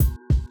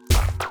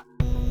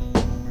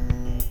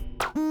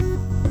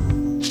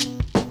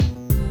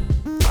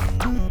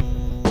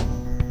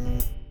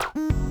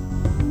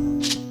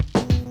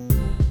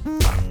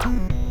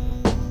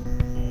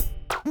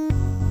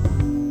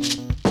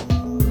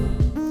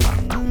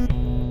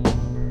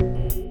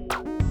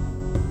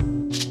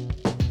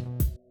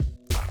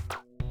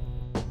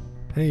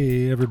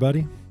Hey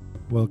everybody,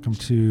 welcome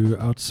to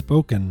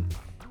Outspoken.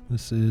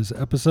 This is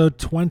episode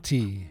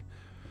 20.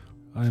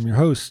 I'm your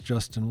host,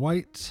 Justin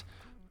White,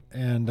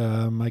 and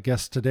my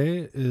guest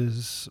today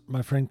is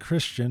my friend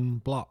Christian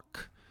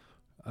Bloch,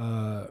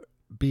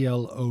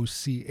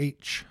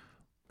 B-L-O-C-H.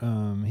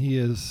 He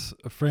is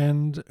a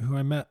friend who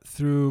I met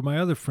through my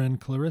other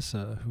friend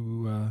Clarissa,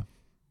 who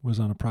was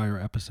on a prior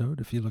episode,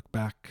 if you look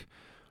back,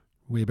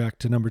 way back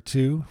to number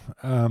 2.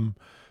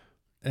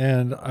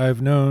 And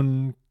I've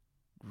known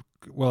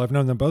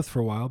them both for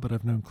a while, but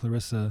I've known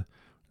Clarissa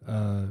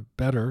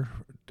better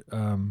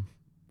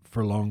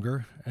for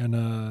longer. And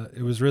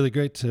it was really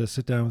great to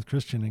sit down with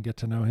Christian and get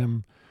to know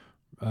him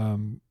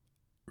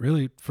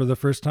really for the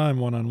first time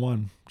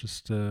one-on-one,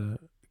 just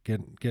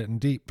getting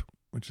deep,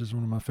 which is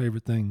one of my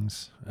favorite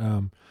things.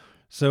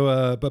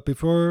 But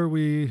before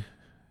we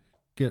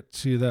get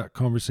to that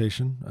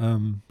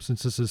conversation,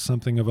 since this is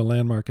something of a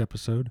landmark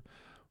episode,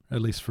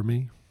 at least for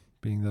me,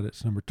 being that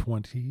it's number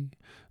 20,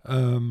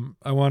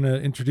 I want to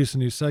introduce a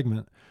new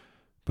segment,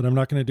 but I'm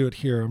not going to do it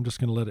here. I'm just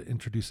going to let it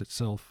introduce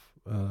itself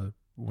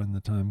when the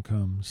time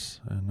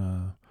comes.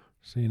 And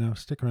so,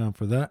 stick around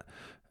for that.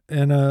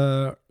 And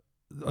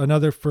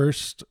another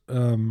first,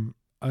 I'm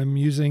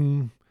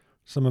using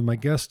some of my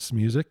guests'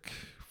 music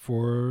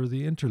for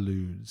the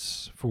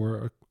interludes,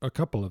 for a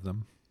couple of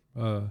them.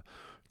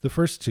 The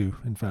first two,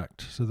 in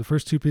fact. So the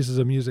first two pieces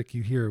of music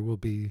you hear will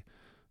be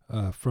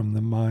from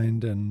the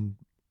mind and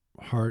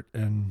heart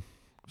and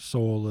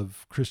soul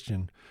of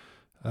Christian.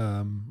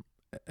 And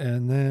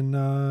then,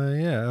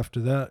 after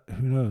that,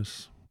 who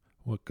knows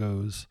what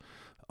goes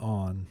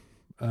on.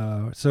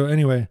 So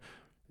anyway,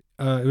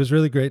 it was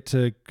really great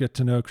to get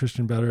to know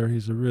Christian better.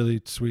 He's a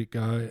really sweet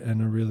guy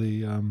and a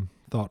really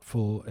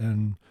thoughtful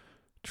and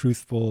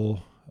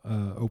truthful,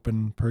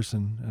 open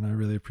person. And I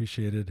really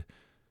appreciated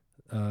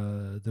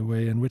the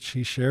way in which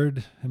he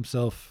shared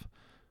himself.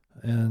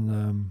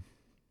 And,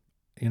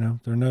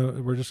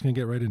 we're just going to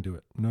get right into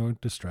it. No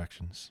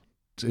distractions.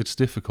 It's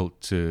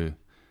difficult to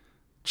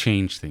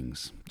change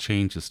things.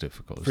 Change is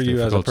difficult. It's for you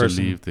difficult as a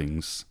person, to leave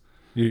things.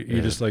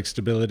 You just like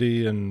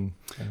stability and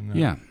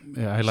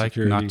I like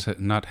security.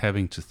 not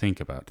having to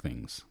think about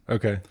things.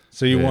 Okay,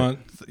 so you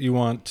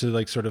want to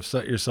like sort of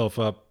set yourself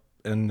up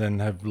and then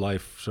have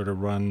life sort of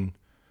run.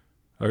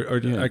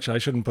 Actually, I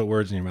shouldn't put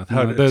words in your mouth.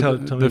 Tell me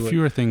the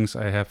fewer things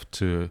I have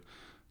to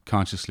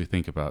consciously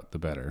think about, the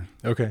better.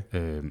 Okay.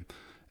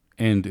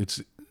 And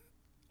it's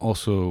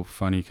also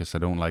funny because I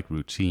don't like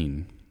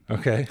routine.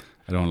 Okay.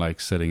 I don't like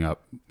setting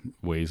up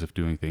ways of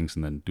doing things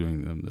and then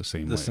doing them the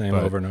same way.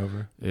 Over and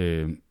over.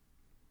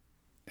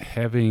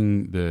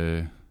 Having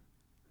the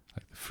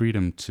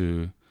freedom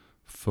to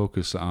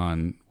focus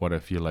on what I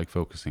feel like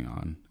focusing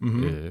on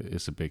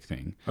is a big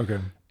thing.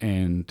 Okay.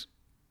 And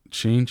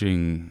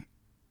changing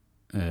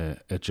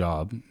a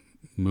job,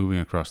 moving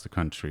across the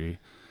country,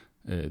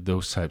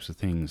 those types of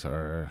things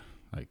are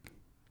like,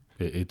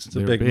 it's a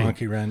big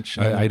monkey wrench.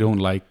 I don't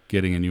like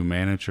getting a new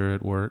manager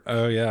at work.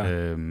 Oh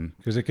yeah,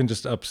 because it can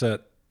just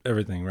upset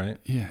everything, right?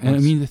 Yeah, and I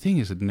mean the thing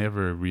is, it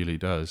never really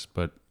does.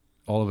 But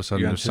all of a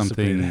sudden, there's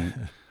something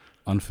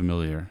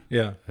unfamiliar.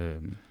 Yeah.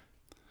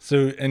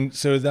 So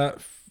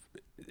that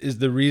is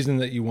the reason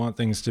that you want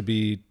things to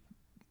be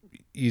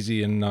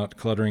easy and not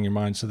cluttering your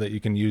mind, so that you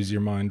can use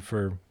your mind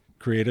for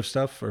creative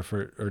stuff,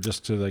 or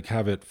just to like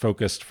have it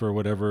focused for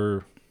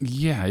whatever.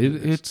 Yeah,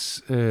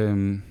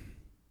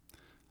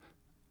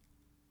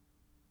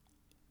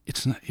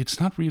 It's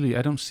not really.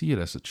 I don't see it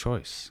as a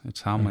choice.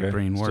 It's how my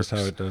brain works.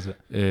 It's just how it does it.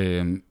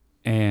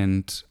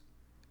 And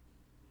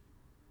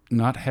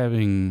not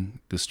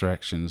having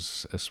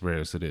distractions, as rare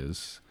as it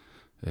is,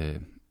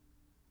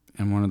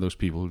 I'm one of those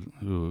people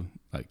who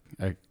like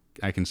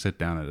I can sit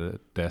down at a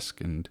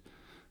desk and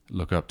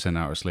look up 10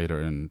 hours later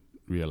and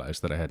realize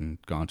that I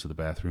hadn't gone to the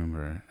bathroom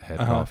or had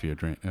coffee or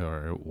drink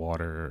or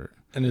water.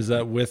 And is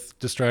that with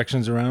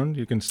distractions around?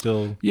 You can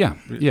still... Yeah.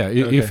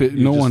 Okay. If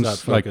no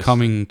one's like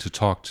coming to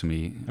talk to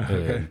me.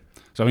 Okay.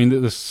 So I mean,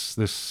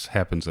 this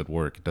happens at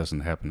work. It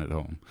doesn't happen at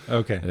home.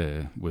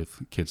 Okay.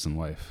 With kids and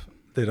wife.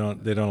 They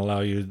don't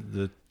allow you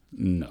the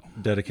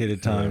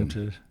dedicated time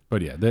to...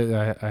 But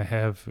yeah, I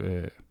have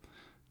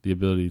the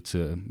ability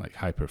to like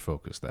hyper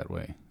focus that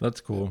way.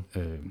 That's cool.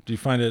 Do you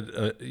find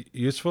it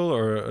useful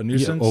or a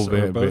nuisance?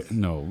 Or both?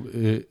 No,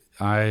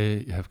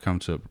 I have come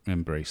to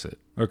embrace it.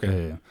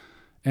 Okay.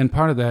 And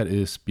part of that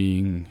is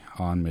being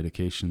on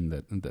medication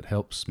that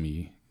helps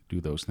me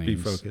do those things. Be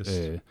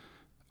focused.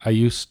 I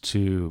used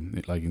to,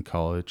 like in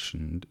college,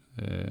 and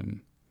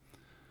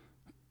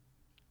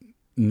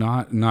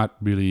not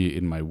really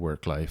in my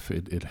work life.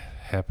 It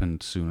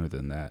happened sooner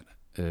than that.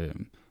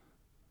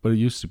 But it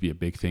used to be a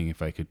big thing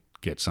if I could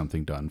get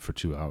something done for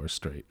 2 hours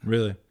straight.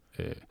 Really?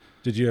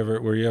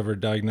 Were you ever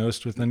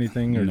diagnosed with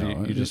anything, or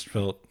no, you just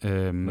felt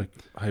like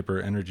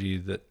hyper energy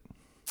that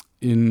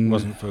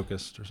wasn't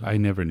focused or something? I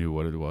never knew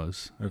what it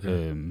was.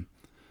 Okay.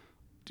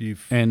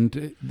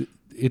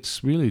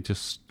 It's really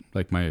just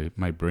like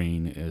my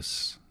brain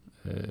is.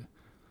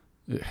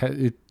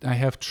 I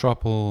have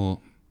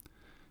trouble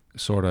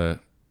sort of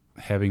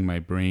having my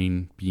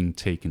brain being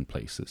taken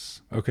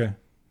places. Okay.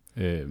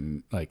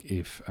 Like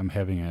if I'm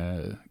having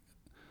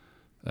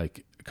a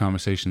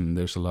conversation and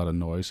there's a lot of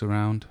noise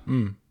around,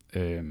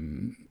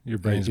 your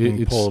brain's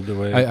being pulled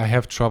away. I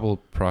have trouble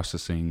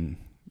processing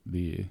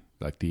the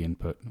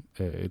input.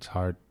 It's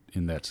hard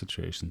in that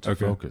situation to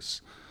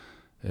focus,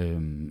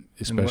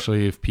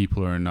 especially if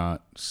people are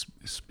not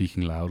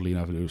speaking loudly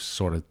enough. It's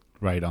sort of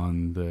right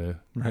on the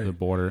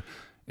border,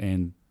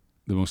 and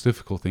the most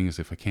difficult thing is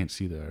if I can't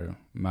see their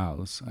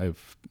mouths.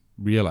 I've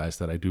realized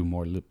that I do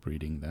more lip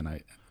reading than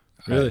I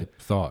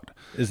thought.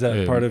 Is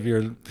that part of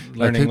your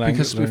learning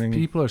language? Because if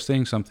people are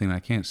saying something, I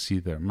can't see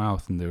their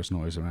mouth and there's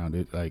noise around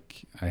it.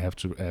 Like I have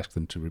to ask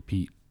them to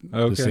repeat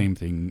the same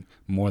thing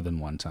more than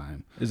one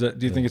time. Is that?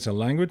 Do you think it's a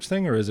language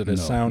thing or is it a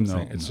sound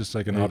thing? It's just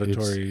like an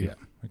auditory.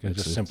 I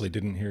just simply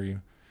didn't hear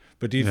you.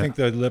 But do you think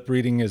the lip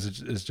reading is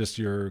just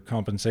your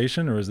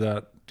compensation, or is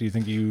that? Do you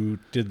think you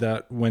did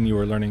that when you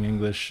were learning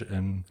English?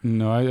 And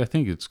no, I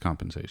think it's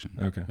compensation.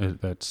 Okay,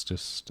 that's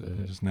just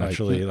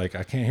naturally like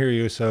I can't hear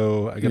you,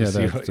 so I got to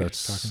see what you're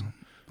talking.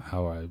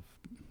 How I've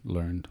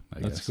learned.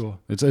 I guess that's cool.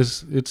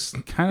 It's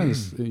kind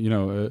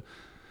of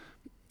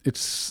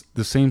it's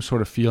the same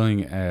sort of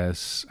feeling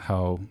as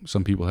how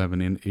some people have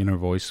an inner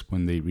voice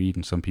when they read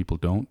and some people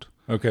don't.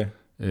 Okay.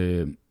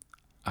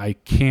 I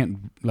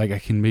can't I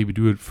can maybe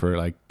do it for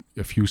like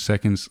a few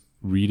seconds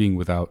reading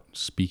without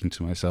speaking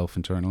to myself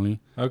internally.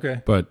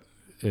 Okay. But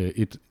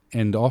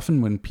and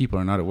often when people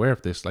are not aware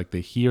of this, like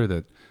they hear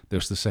that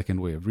there's the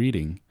second way of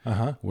reading,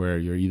 where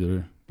you're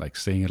either like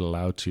saying it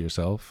aloud to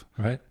yourself,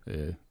 right,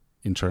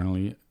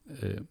 internally,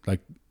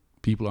 like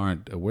people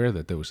aren't aware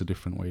that there was a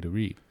different way to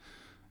read.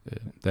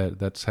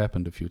 That's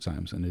happened a few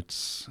times, and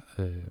it's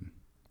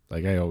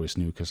like I always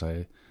knew because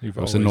I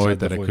was annoyed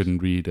that I couldn't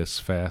read as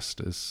fast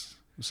as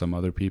some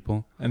other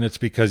people. And it's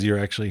because you're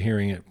actually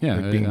hearing it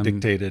being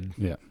dictated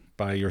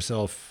by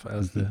yourself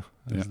as the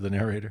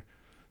narrator.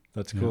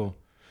 That's cool.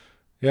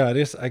 Yeah, it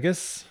is. I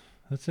guess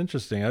that's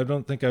interesting. I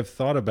don't think I've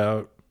thought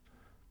about.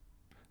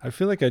 I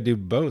feel like I do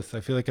both.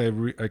 I feel like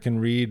I can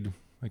read,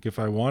 like if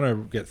I want to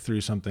get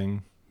through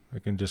something, I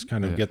can just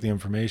kind of get the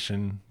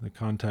information, the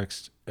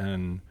context,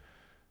 and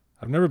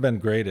I've never been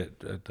great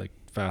at like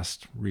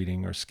fast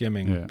reading or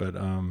skimming, but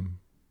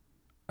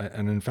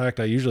and in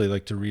fact, I usually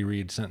like to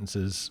reread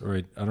sentences, or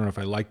I don't know if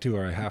I like to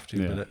or I have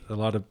to, but a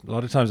lot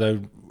of times I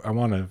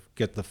want to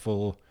get the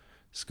full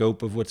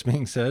scope of what's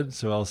being said,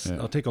 so I'll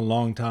take a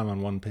long time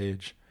on one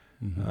page.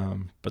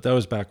 Mm-hmm. But that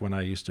was back when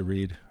I used to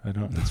read. I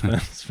don't.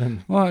 It's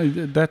been. Well,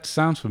 that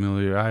sounds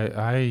familiar.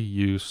 I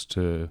used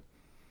to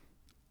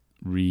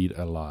read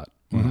a lot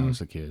when I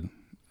was a kid.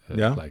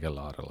 Like a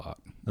lot.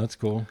 That's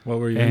cool. What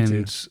were you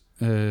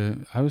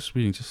into? I was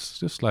reading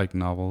just like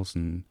novels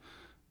and.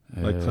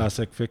 Like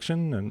classic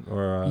fiction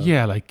or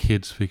like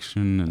kids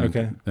fiction,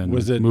 and then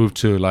was it moved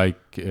to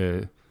like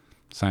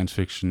science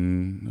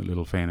fiction, a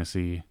little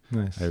fantasy.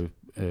 Nice.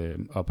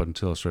 Up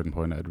until a certain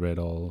point, I'd read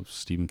all of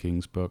Stephen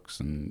King's books,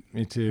 and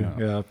me too.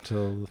 Up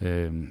till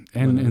and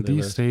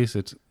these days,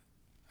 it's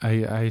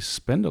I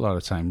spend a lot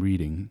of time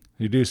reading.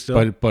 You do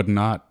still, but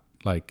not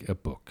like a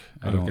book.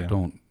 I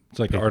don't. It's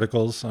like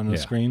articles on the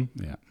screen.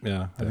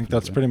 Yeah. I think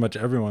that's pretty much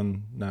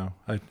everyone now.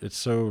 It's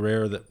so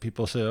rare that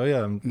people say, "Oh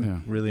yeah,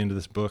 I'm really into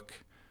this book,"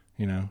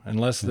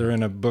 unless they're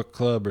in a book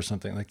club or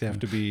something. Like they have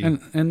to be.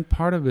 And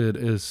part of it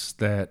is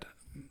that,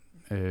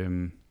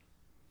 to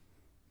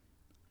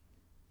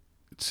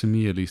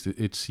me at least,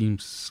 it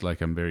seems like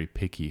I'm very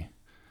picky,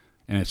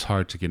 and it's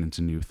hard to get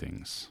into new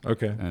things.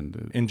 Okay.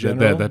 And in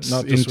general, that's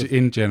not just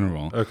in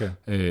general. Okay.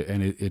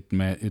 And it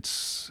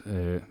manifests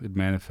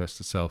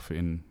itself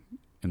in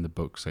the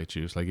books I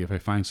choose. Like if I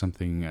find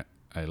something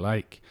I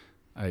like,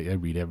 I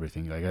read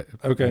everything. Like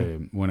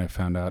when I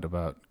found out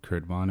about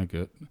Kurt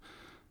Vonnegut,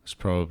 it's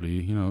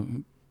probably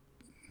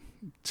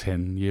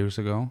 10 years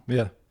ago.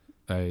 Yeah,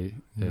 I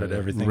read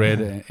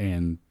everything.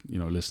 And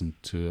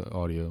listened to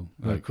audio,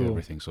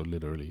 everything. So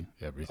literally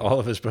everything. All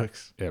of his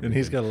books, everything. And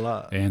he's got a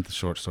lot. And the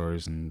short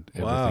stories and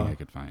everything I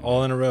could find.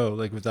 All in a row,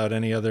 like without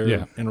any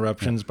other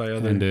interruptions by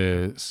other.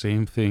 And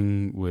same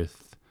thing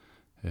with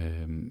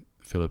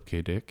Philip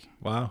K. Dick.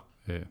 Wow.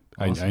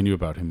 Awesome. I knew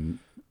about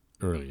him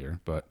earlier,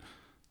 but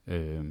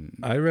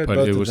I read. But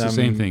both it was of them. the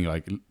same thing.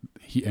 Like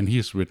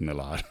he's written a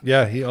lot.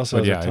 Yeah, he also.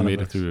 But has a ton I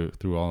made of it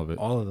through all of it.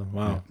 All of them.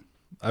 Wow. Yeah.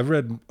 I've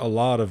read a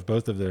lot of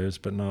both of theirs,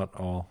 but not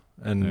all.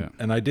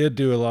 And I did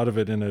do a lot of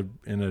it in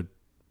a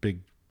big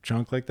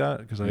chunk like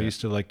that because I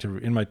used to like to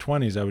in my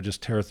 20s I would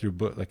just tear through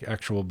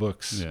actual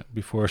books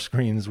before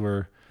screens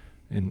were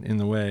in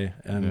the way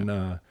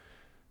and.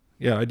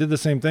 I did the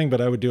same thing, but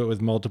I would do it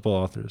with multiple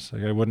authors.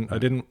 Like I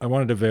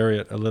wanted to vary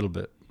it a little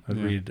bit. I'd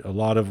read a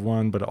lot of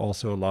one, but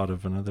also a lot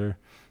of another.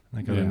 And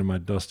I got into my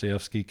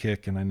Dostoevsky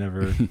kick, and I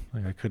never,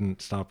 I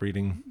couldn't stop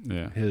reading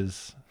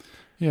his.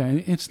 Yeah,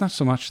 and it's not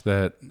so much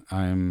that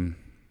I'm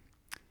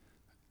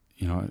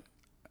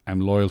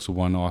loyal to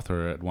one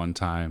author at one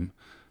time.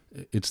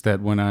 It's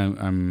that when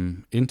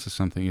I'm into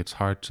something, it's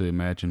hard to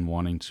imagine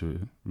wanting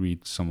to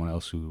read someone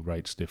else who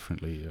writes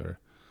differently or.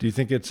 Do you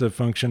think it's a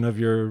function of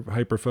your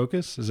hyper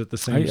focus? Is it the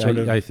same sort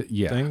of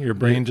thing? Your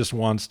brain just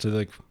wants to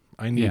like,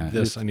 I need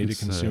this. I need to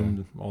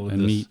consume all of a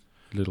this. neat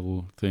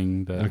little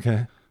thing that I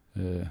can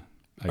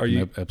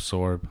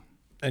absorb.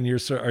 And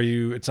are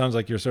you? It sounds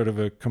like you're sort of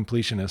a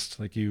completionist.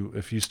 Like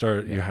if you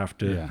start, you have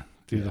to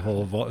do the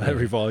whole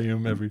every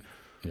volume, every.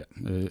 Yeah.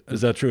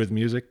 Is that true with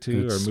music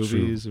too, or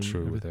movies?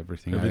 True with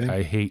everything.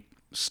 I hate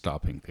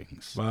stopping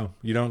things. Wow,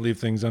 you don't leave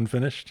things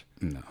unfinished?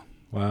 No.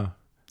 Wow.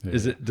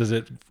 Yeah. Does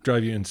it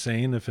drive you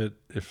insane if it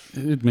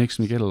makes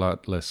me get a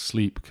lot less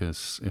sleep,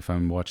 because if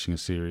I'm watching a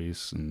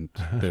series and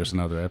there's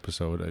another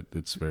episode,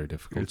 it's very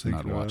difficult to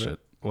not watch it.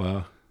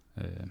 Wow.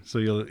 So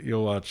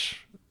you'll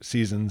watch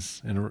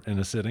seasons in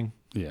a sitting?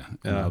 Yeah,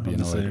 and I'll be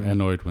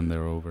annoyed when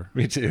they're over.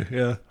 Me too.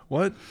 Yeah.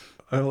 What?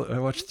 I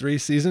watched 3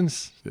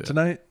 seasons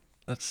tonight?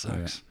 That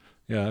sucks.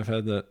 Yeah, I've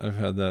had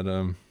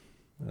that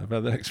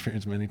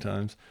experience many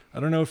times. I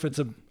don't know if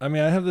I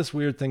have this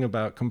weird thing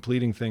about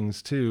completing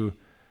things too.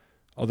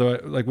 Although,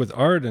 like with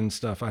art and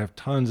stuff, I have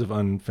tons of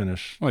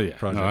unfinished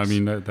projects. No, I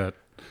mean that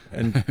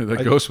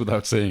goes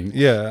without saying.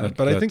 Yeah,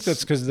 but I think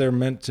that's because they're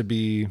meant to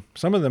be.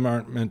 Some of them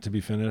aren't meant to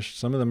be finished.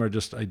 Some of them are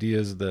just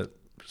ideas that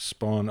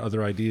spawn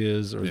other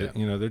ideas, or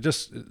they're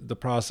just the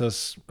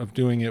process of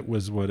doing it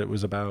was what it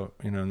was about.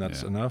 And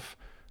that's enough.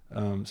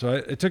 So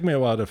it took me a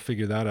while to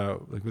figure that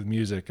out. Like with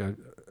music,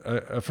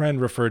 a friend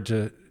referred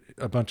to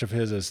a bunch of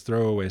his as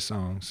throwaway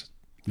songs.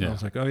 Yeah. I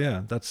was like, oh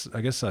yeah, I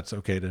guess that's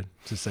okay to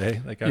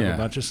say. Like I have a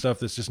bunch of stuff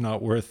that's just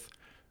not worth,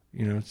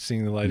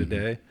 seeing the light of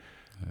day.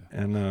 Yeah.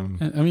 And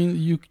I mean,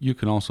 you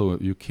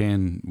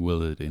can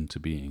will it into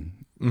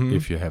being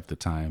if you have the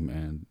time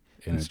and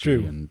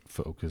energy and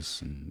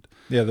focus and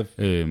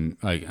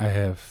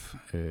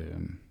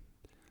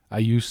I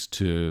used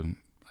to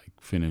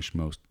finish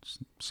most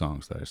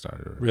songs that I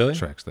started, or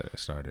tracks that I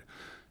started,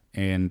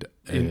 and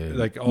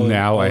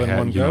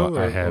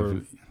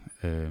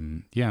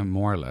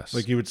more or less.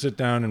 Like you would sit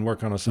down and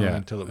work on a song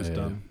until it was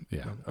done.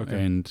 Yeah.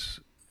 Okay. And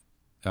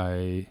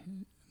I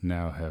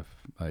now have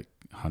like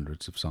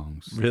hundreds of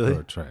songs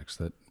or tracks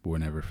that were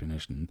never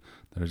finished and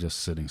that are just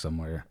sitting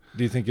somewhere.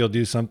 Do you think you'll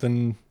do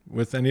something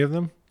with any of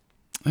them?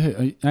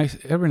 I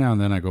every now and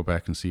then I go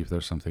back and see if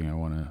there's something I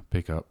want to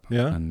pick up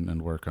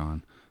and work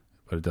on,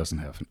 but it doesn't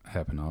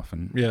happen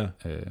often. Yeah.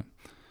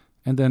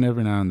 And then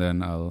every now and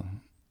then I'll,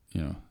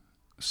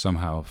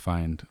 somehow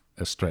find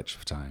a stretch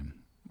of time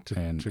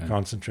to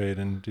concentrate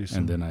and do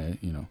something. And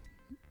then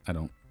I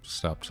don't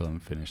stop till I'm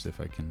finished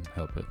if I can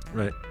help it.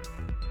 Right.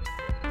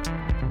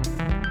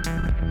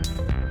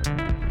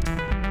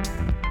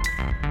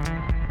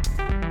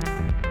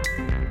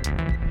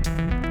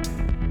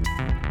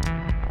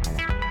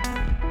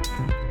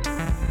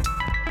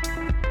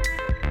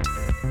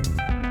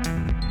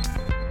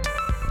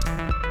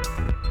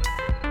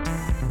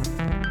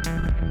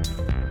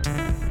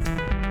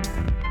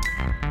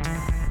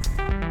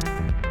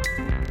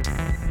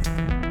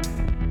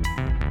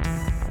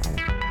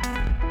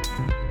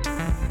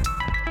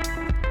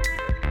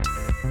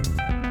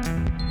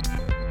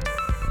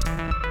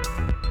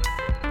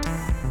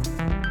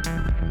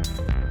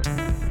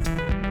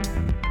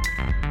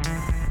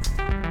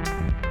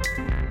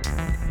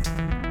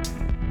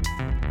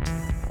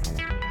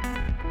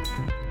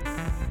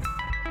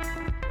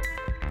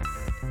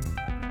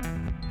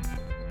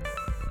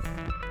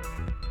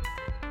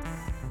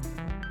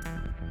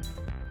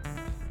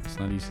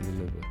 Not easy to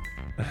live with.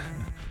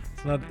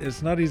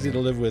 It's not easy to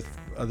live with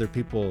other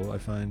people, I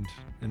find,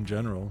 in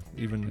general,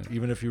 even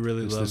if you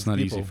really love it's not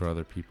people. Easy for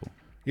other people.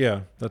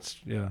 Yeah, it's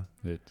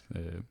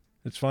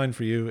fine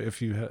for you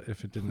if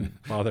it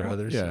didn't bother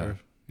others.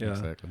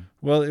 Exactly.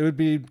 Well, it would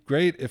be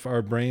great if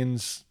our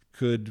brains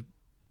could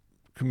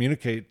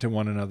communicate to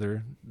one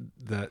another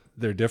that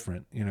they're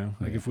different,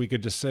 like if we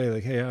could just say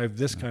like, hey, I have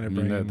this kind of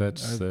brain.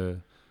 That's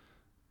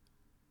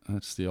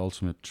the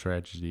ultimate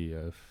tragedy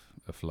of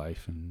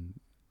life and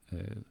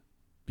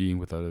being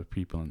with other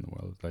people in the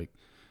world. Like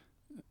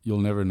you'll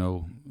never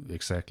know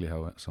exactly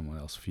how someone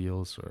else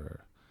feels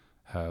or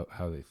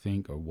how they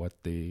think or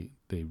what they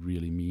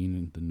really mean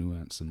in the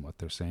nuance and what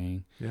they're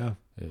saying. Yeah.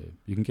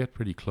 You can get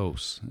pretty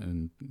close,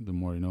 and the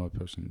more you know a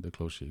person, the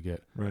closer you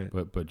get. Right.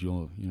 But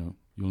you'll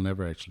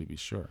never actually be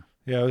sure.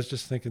 Yeah, I was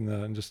just thinking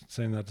that and just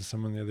saying that to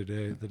someone the other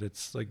day, that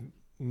it's like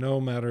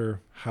no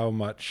matter how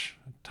much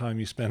time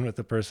you spend with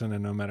the person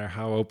and no matter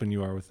how open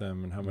you are with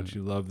them and how much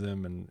you love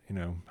them and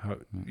how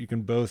you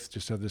can both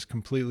just have this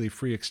completely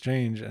free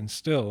exchange and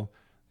still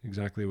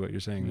exactly what you're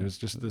saying. There's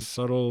just this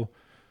subtle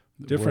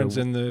difference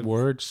in the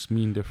words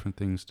mean different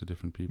things to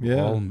different people.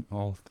 Yeah.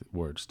 All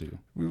words do.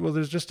 Well,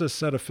 there's just a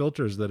set of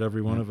filters that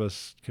every one of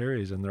us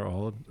carries, and they're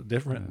all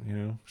different.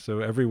 So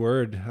every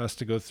word has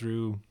to go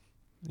through.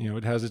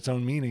 It has its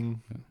own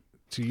meaning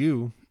to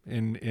you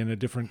in a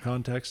different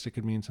context. It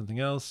could mean something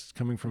else.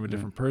 Coming from a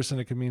different person,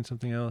 it could mean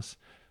something else.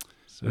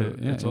 So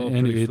it's all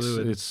pretty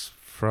fluid. It's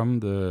from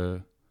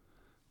the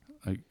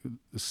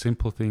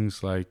simple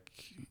things like.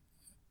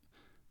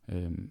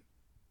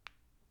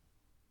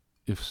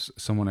 If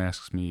someone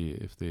asks me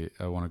if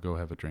I want to go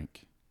have a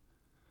drink,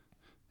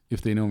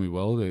 if they know me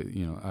well,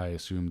 I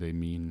assume they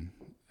mean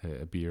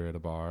a beer at a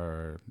bar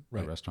or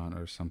Right. a restaurant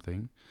or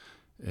something.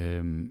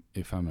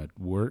 If I'm at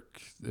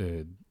work,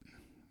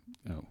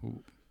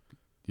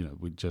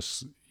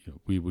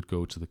 we would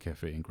go to the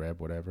cafe and grab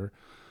whatever,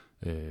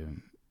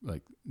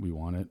 like we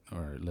want it,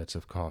 or let's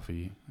have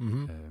coffee.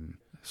 Mm-hmm.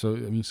 So I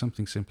mean,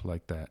 something simple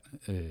like that,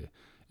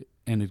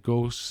 and it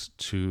goes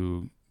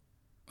to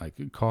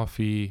like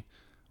coffee.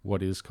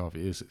 What is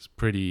coffee? Is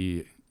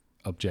pretty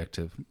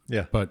objective.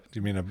 Yeah. But Do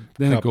you mean a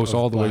then it cup goes of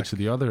all the way black to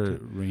the other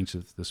tea? range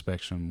of the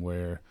spectrum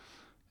where,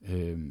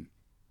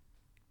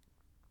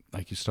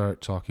 like you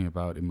start talking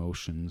about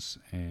emotions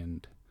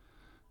and,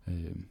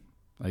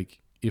 like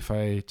if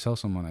I tell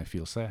someone I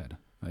feel sad,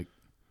 like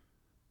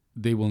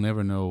they will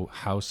never know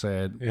how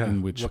sad, Yeah.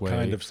 in which what way.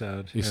 kind of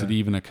sad? Is yeah. it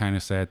even a kind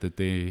of sad that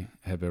they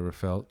have ever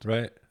felt?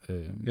 Right.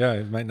 Um, Yeah.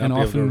 It might not and be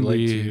able to often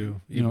relate to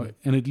you. you know,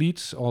 and it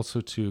leads also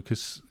to,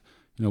 because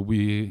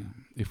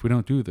if we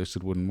don't do this,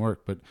 it wouldn't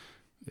work. But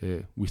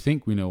we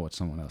think we know what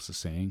someone else is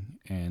saying,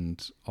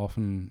 and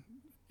often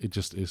it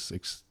just is,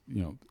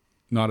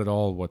 not at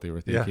all what they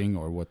were Yeah. thinking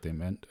or what they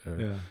meant. Or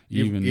Yeah.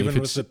 even if with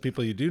it's- the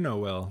people you do know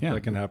well, Yeah.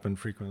 that can happen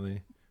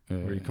frequently.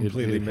 Where you it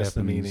completely miss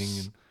the happens-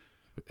 meaning.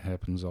 It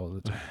happens all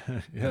the time.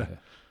 And, yeah.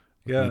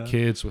 With Yeah. my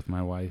kids, with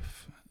my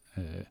wife,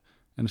 and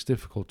it's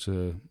difficult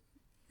to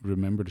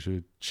remember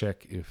to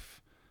check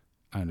if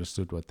I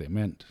understood what they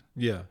meant,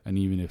 Yeah. and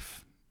even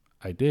if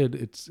I did,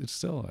 it's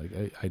still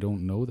like I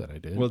don't know that I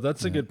did. Well,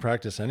 that's a good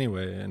practice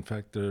anyway. In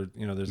fact, there's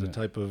a Yeah.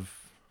 type of,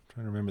 I'm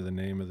trying to remember the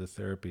name of the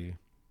therapy.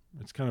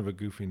 It's kind of a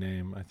goofy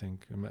name, I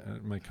think.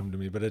 It might come to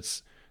me, but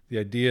the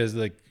idea is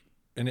like,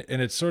 and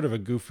it's sort of a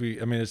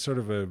goofy. I mean, it's sort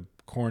of a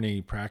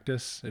corny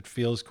practice. It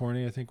feels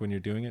corny, I think, when you're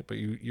doing it. But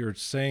you're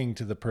saying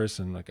to the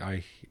person, like,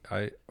 I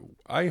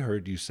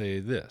heard you say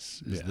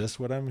this. Is Yeah. this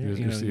what I'm hearing?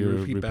 You're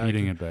repeat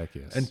repeating back it back,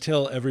 yes.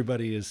 until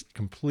everybody is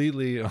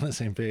completely on the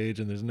same page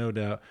and there's no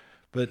doubt.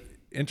 But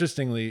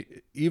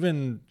interestingly,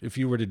 even if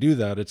you were to do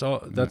that,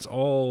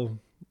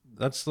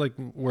 that's like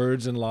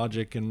words and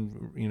logic,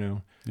 and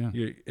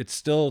it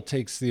still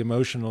takes the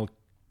emotional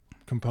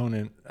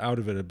component out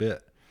of it a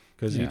bit,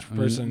 because Yeah, each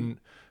person,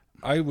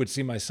 I would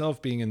see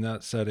myself being in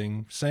that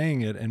setting,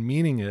 saying it and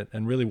meaning it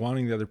and really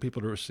wanting the other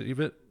people to receive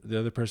it, the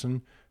other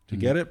person to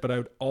get it. But I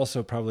would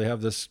also probably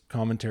have this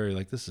commentary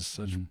like, this is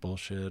such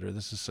bullshit, or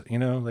this is,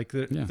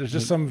 there's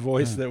just some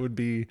voice that would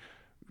be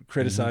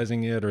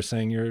criticizing it or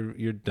saying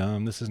you're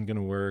dumb, this isn't going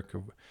to work.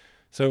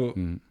 So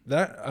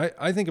that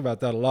I think about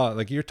that a lot.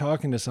 Like, you're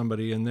talking to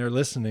somebody and they're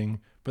listening,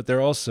 but they're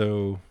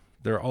also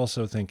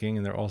thinking,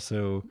 and they're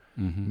also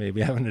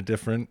maybe having a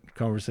different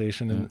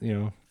conversation,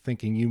 and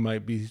thinking you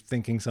might be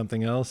thinking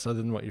something else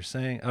other than what you're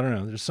saying. I don't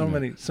know. There's so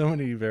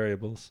many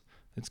variables.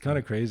 It's kind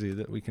of crazy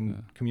that we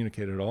can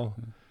communicate at all.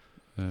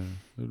 It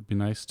would be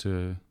nice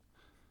to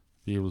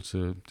be able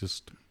to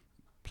just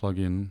plug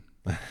in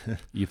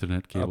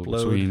Ethernet cable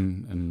Upload.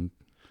 between and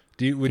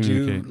Would you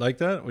communicate. like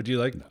that? Would you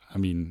like? I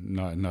mean,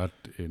 not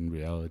in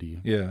reality.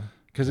 Yeah,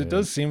 because it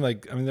does seem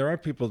like, I mean, there are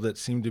people that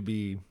seem to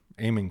be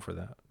aiming for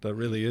that. That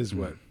really is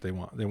what they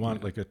want. They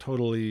want like a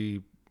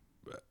totally.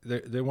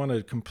 They want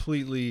to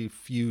completely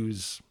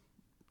fuse,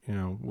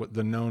 what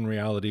the known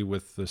reality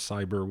with the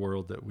cyber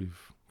world that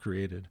we've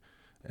created,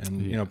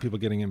 and people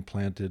getting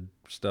implanted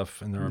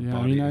stuff in their Yeah, I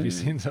body. mean, Have you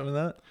seen some of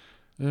that?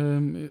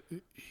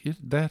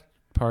 That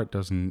part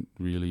doesn't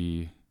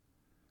really.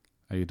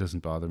 It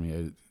doesn't bother me.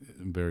 A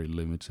very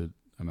limited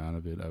amount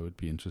of it I would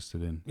be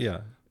interested in.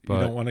 Yeah. But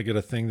you don't want to get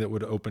a thing that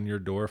would open your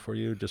door for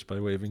you just by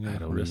waving your I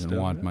don't wrist even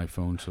down. want my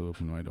phone to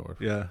open my door.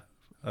 Yeah.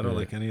 I don't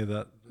like any of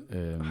that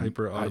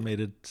hyper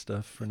automated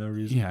stuff for no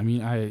reason. Yeah, I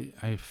mean,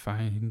 I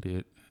find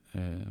it.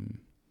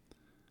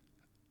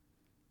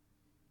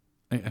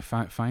 I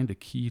find the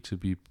key to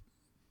be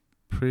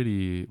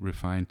pretty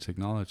refined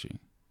technology.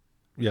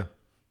 Yeah.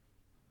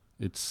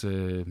 It's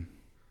maybe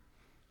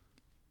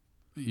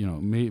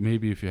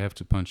if you have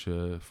to punch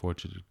a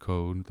 4-digit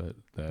code,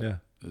 that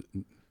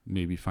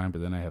may be fine,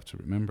 but then I have to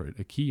remember it.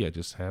 A key I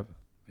just have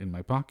in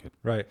my pocket.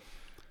 Right.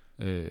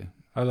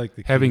 I like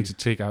the having key. to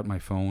take out my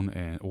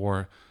phone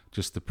or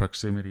just the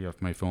proximity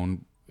of my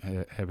phone,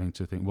 having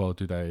to think, well,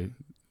 did I,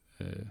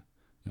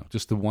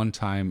 just the one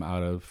time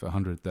out of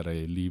 100 that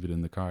I leave it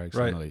in the car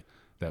accidentally,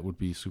 that would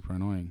be super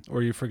annoying.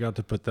 Or you forgot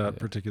to put that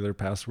particular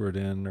password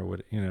in, or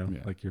what,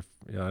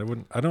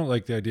 I don't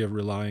like the idea of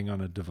relying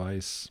on a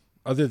device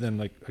other than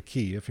like a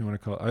key, if you want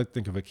to call it. I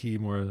think of a key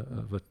more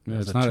of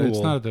as a tool. It's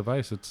not a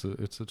device. It's a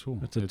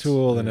tool. It's a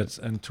tool,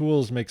 and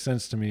tools make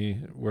sense to me.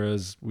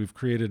 Whereas we've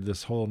created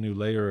this whole new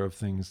layer of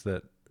things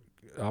that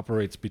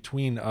operates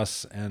between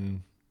us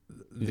and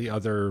the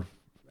other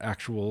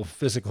actual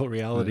physical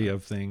reality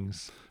of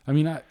things. I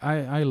mean,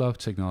 I love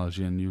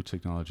technology, and new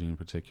technology in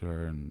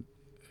particular, and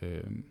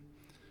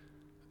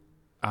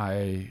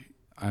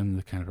I'm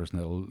the kind of person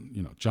that will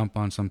jump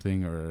on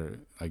something, or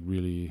like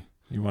really.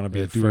 You want to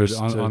be the do first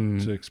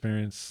it to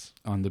experience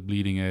on the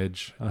bleeding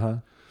edge. Uh-huh.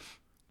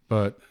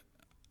 But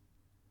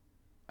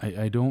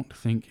I don't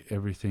think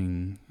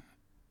everything.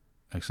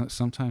 Like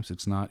sometimes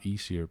it's not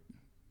easier.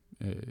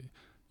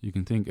 you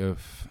can think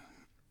of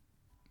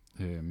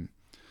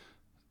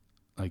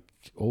like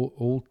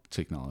old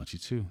technology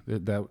too.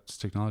 That's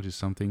technology.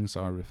 Some things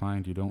are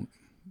refined. You don't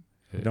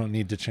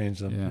need to change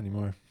them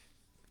anymore.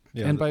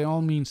 Yeah, and by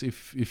all means,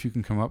 if you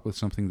can come up with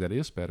something that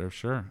is better,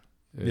 sure.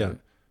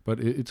 But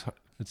it's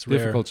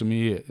difficult to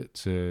me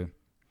to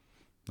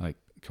like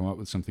come up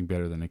with something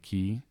better than a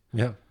key.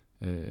 Yeah.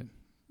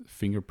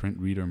 Fingerprint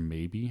reader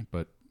maybe,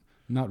 but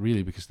not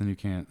really, because then you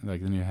can't,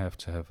 like, then you have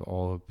to have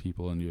all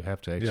people, and you have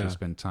to actually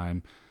spend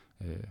time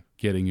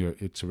getting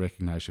it to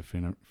recognize your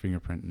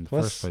fingerprint in the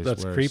first place.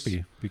 That's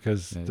creepy,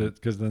 because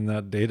then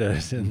that data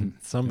is in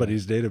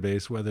somebody's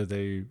database, whether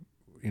they,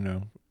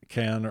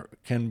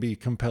 can be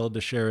compelled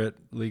to share it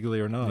legally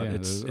or not.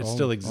 It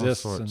still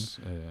exists.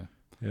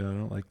 I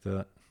don't like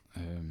that.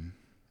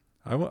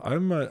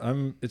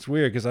 It's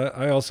weird, because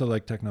I also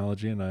like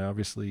technology, and I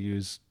obviously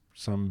use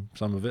some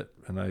of it,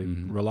 and I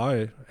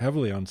rely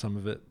heavily on some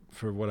of it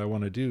for what I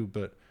want to do,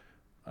 but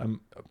I'm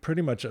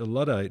pretty much a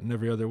Luddite in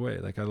every other way.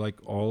 Like, I like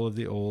all of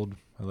the old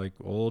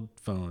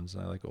phones.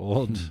 I like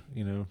old,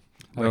 I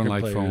don't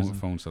like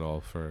phones at all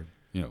for,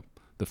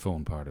 the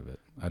phone part of it.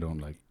 I don't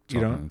like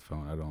talking on the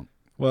phone. I don't.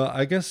 Well,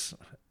 I guess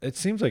it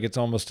seems like it's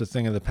almost a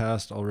thing of the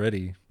past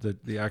already.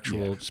 The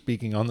actual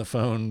speaking on the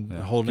phone,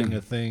 holding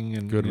a thing,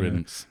 and good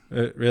riddance.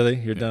 Really,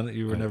 you're done.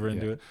 You were never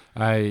into it.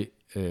 I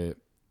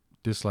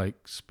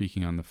dislike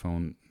speaking on the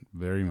phone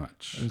very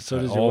much. And so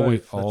does your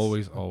wife.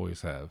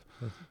 Always have.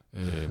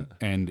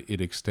 And it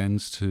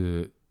extends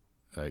to,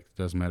 like,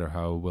 doesn't matter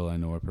how well I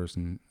know a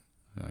person,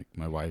 like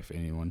my wife,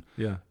 anyone.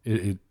 Yeah.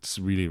 It's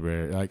really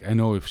rare. Like, I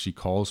know if she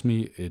calls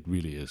me, it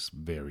really is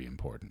very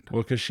important.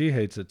 Well, because she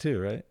hates it too,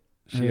 right?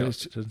 She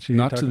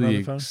not to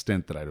the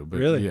extent that I do, but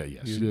really?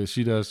 Yeah.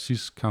 She does.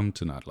 She's come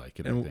to not like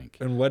it, I think.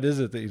 And what is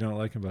it that you don't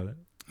like about it?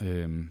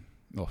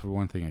 Well, for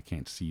one thing, I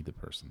can't see the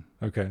person.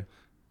 Okay.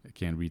 I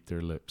can't read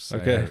their lips.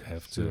 Okay. I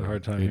have to. A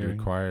hard time hearing. It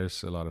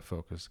requires a lot of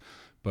focus,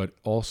 but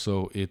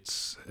also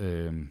it's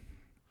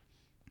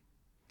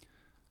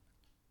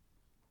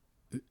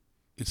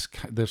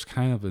there's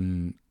kind of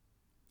an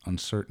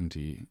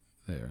uncertainty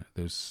there.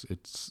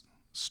 It's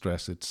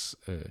stress. It's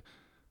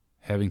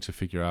having to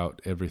figure out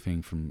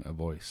everything from a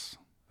voice.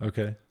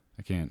 Okay.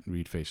 I can't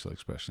read facial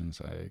expressions.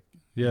 That's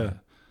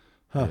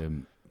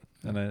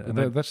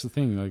the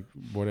thing. Like,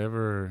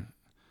 whatever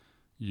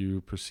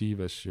you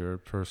perceive as your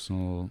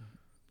personal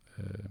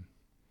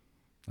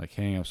like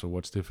hang-ups, or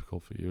what's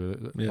difficult for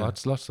you,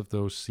 lots of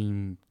those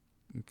seem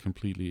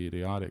completely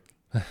idiotic.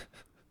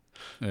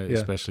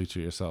 Especially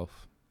to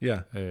yourself.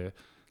 Like,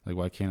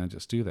 why can't I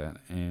just do that?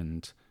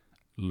 And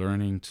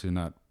learning to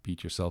not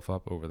beat yourself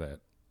up over that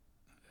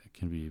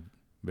can be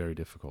very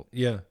difficult.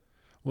 Yeah.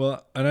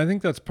 Well, and I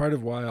think that's part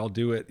of why I'll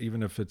do it,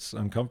 even if it's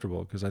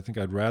uncomfortable, because I think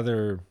I'd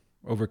rather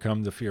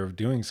overcome the fear of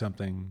doing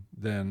something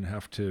than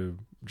have to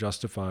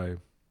justify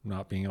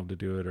not being able to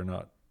do it, or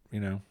not,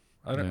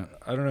 I don't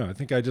know. I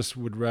think I just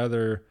would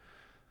rather,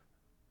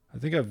 I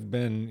think I've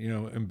been,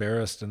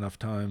 embarrassed enough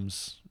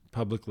times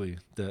publicly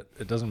that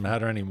it doesn't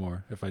matter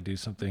anymore if I do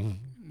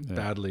something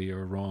badly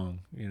or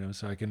wrong,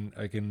 so I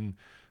can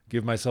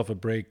give myself a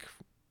break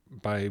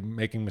by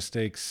making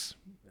mistakes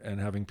and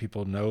having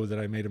people know that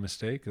I made a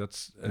mistake.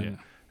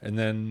 And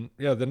then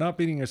the not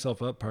beating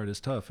yourself up part is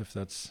tough if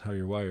that's how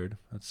you're wired.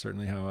 That's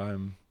certainly how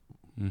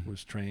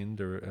was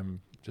trained, or am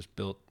just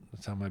built.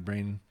 That's how my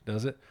brain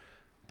does it.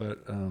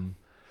 But I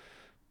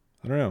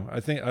don't know.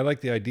 I think I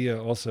like the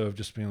idea also of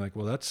just being like,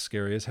 well, that's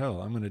scary as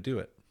hell. I'm going to do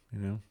it.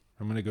 I'm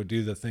going to go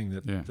do the thing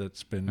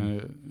that's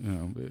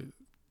been.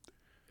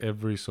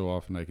 Every so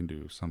often I can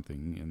do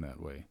something in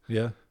that way.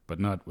 Yeah. But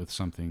not with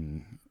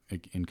something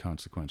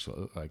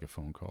inconsequential like a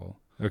phone call.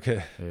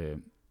 Okay.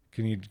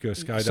 Can you go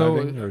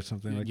skydiving or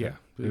something like that?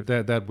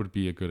 Yeah, that would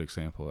be a good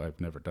example. I've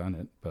never done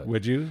it, but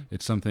would you?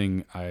 It's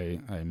something I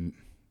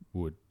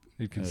would.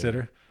 You'd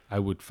consider? I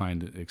would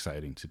find it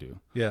exciting to do.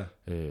 Yeah.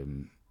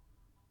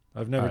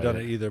 I've never done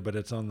it either, but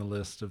it's on the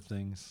list of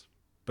things.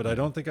 But I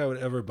don't think I would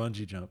ever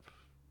bungee jump,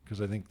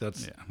 because I think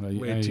that's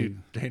way too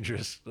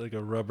dangerous. Like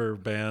a rubber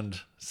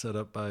band set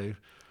up by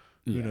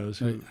who knows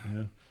who.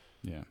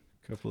 Yeah.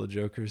 A couple of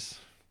jokers.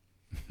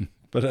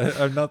 But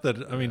I'm not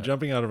that. I mean,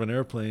 jumping out of an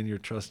airplane, you're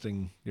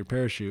trusting your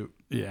parachute.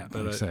 Yeah,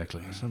 but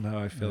exactly. Somehow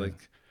I feel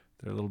like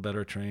they're a little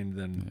better trained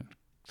than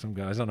some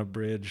guys on a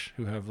bridge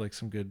who have like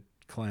some good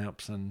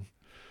clamps and.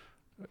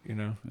 I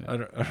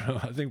don't know.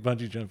 I think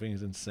bungee jumping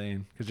is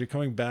insane, because you're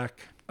coming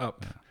back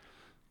up.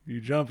 You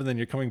jump and then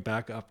you're coming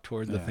back up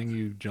toward the thing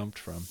you jumped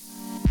from.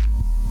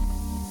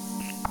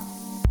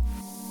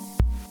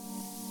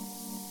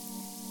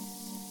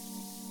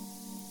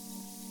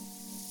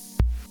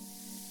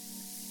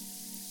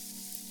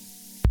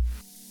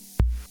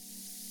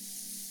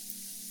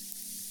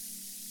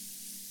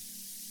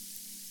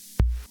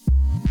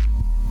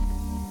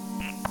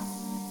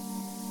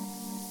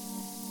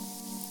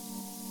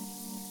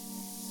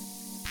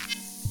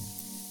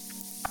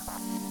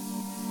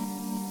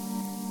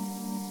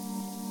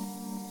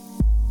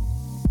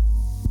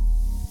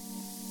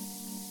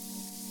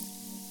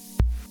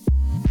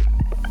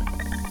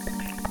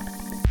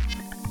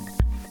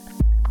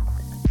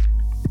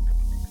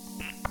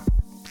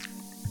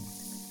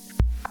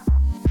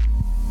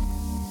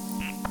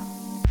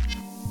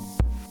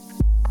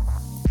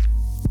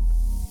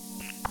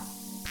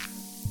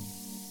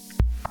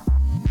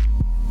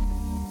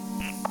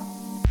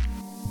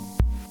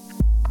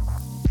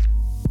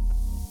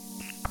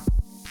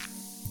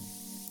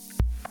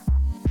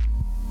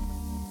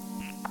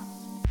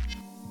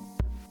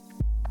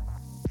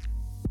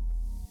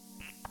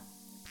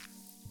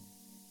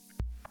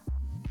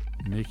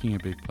 making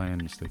a big plan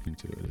and sticking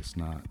to it is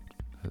not,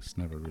 has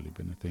never really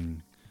been a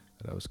thing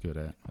that I was good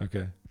at.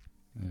 Okay.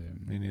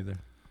 Me neither.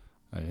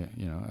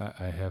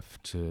 I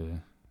have to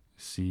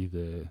see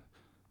the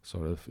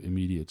sort of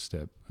immediate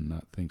step and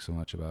not think so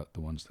much about the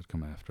ones that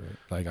come after it.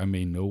 Like I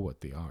may know what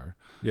they are,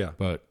 Yeah.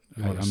 but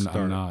You wanna I'm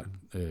start. not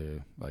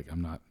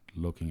I'm not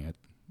looking at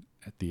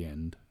the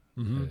end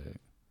Mm-hmm.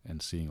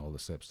 and seeing all the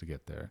steps to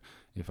get there.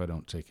 If I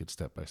don't take it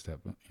step by step,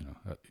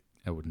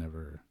 I would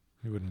never.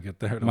 You wouldn't get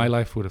there at My all.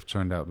 life would have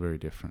turned out very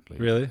differently.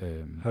 Really?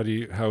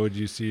 How would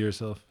you see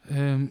yourself?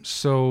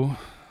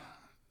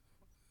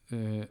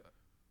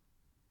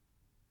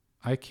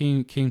 I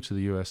came to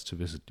the U.S. to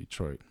visit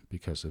Detroit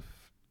because of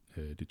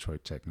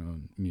Detroit techno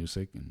and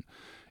music, and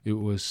it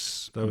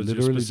was That was your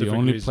literally the specific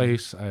only reason?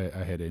 place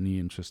I had any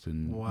interest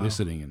in Wow.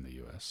 visiting in the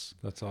U.S.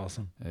 That's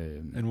awesome.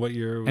 And And what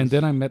year was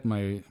then I met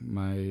my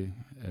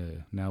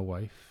now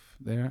wife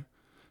there,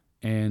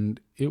 and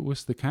it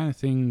was the kind of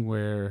thing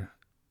where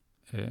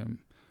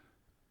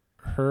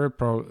her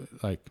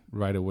like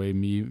right away,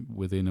 me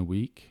within a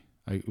week.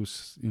 It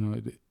was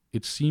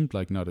it seemed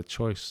like not a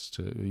choice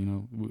to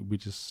we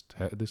just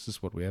this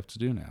is what we have to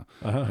do now.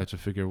 I Uh-huh. had to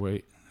figure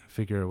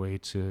a way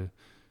to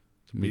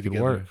make it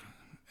together. work,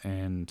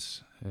 and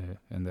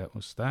that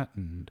was that,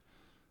 and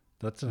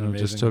That's an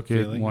amazing just took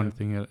feeling. it one yeah.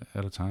 thing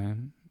at a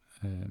time.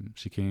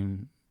 She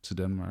came to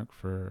Denmark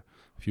for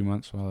a few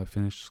months while I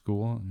finished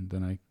school, and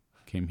then I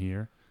came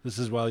here. This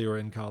is while you were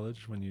in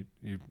college when you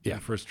Yeah. your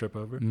first trip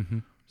over. Mm-hmm.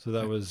 So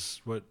that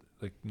was what,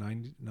 like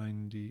 90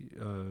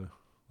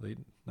 late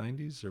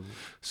 90s or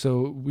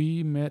So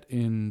we met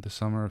in the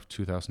summer of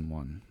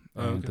 2001,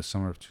 Oh, and okay. the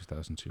summer of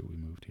 2002 we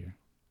moved here,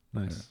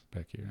 nice.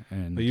 back here,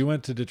 and But you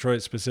went to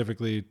Detroit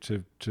specifically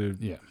to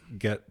yeah,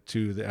 get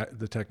to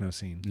the techno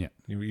scene. Yeah.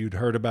 You'd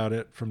heard about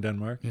it from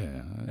Denmark,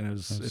 yeah, and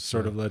it's that's,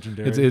 sort of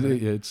legendary.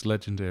 it's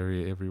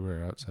legendary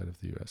everywhere outside of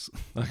the U.S.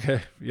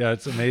 Okay, yeah,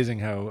 it's amazing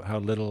how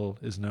little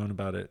is known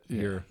about it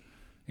Yeah. here,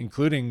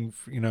 including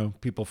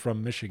people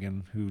from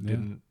Michigan who Yeah.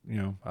 didn't.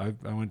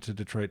 I went to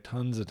Detroit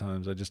tons of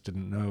times. I just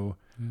didn't know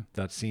Yeah.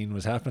 that scene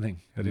was happening.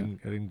 I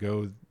didn't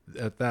go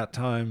at that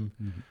time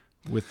Mhm.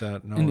 with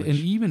that knowledge. And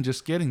even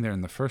just getting there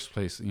in the first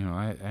place,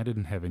 I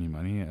didn't have any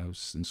money. I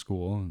was in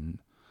school, and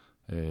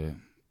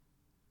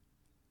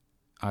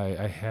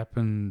I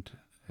happened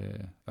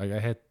I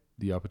had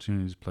the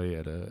opportunity to play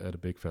at a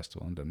big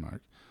festival in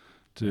Denmark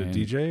to and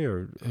DJ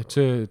or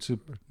to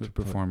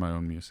perform my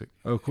own music.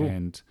 oh cool.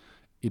 And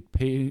it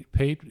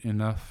paid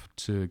enough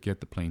to get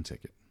the plane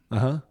ticket.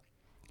 Uh-huh.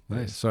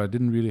 Nice. So I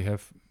didn't really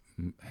have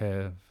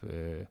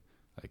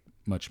like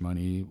much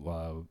money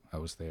while I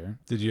was there.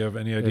 Did you have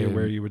any idea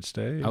where Um, you would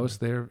stay? I was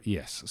there,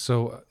 yes.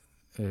 So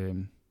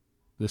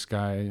this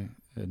guy,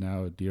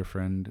 now a dear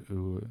friend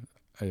who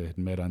I had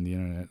met on the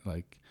internet,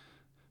 like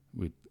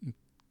we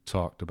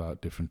talked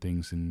about different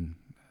things in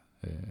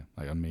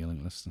like on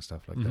mailing lists and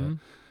stuff like that. Mhm.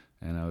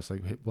 And I was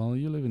like, hey, well,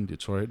 you live in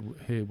Detroit.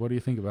 Hey, what do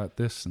you think about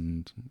this?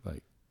 And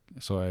like,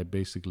 so I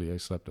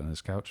slept on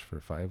his couch for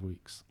 5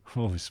 weeks.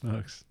 Holy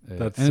smokes!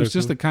 That's And so it was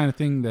just cool. the kind of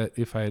thing that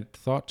if I had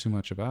thought too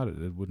much about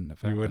it, it wouldn't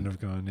have happened. You wouldn't have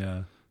gone.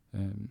 Yeah.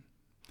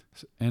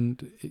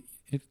 And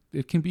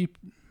it can be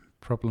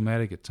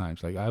problematic at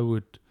times. Like I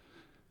would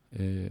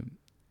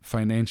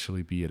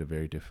financially be at a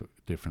very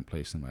different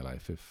place in my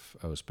life if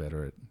I was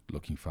better at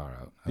looking far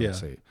out. I Yeah. would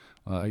say,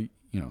 well,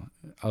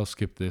 I'll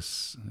skip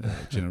this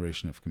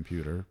generation of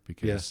computer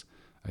because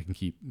I can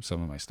keep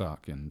some of my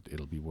stock and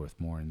it'll be worth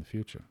more in the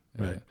future.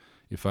 Right.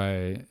 If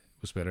I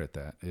was better at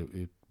that,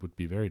 it would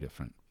be very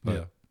different. But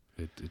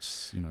Yeah.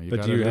 it's But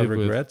gotta do you have live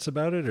with- regrets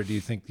about it, or do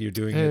you think you're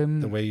doing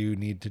it the Um, way you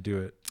need to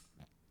do it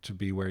to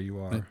be where you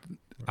are?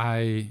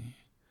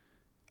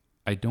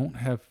 I don't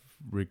have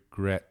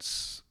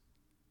regrets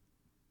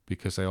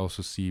because I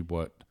also see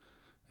what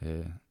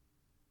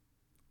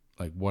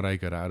what I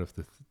got out of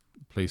the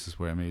places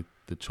where I made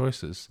the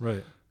choices.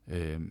 Right.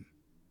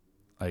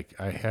 Like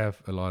I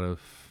have a lot of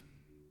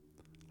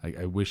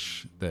I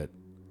wish that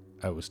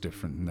I was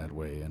different in that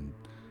way, and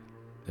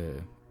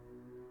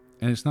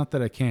it's not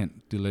that I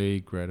can't delay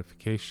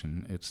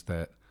gratification. It's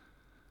that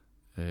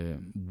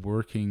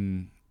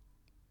working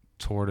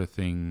toward a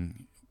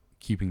thing,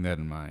 keeping that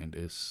in mind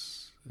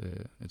is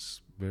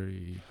it's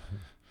very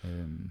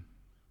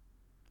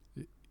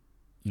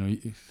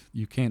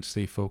you can't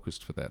stay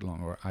focused for that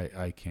long, or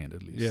I can't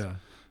at least. Yeah.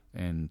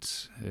 And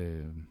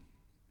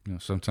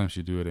sometimes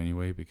you do it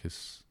anyway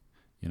because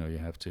you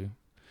have to,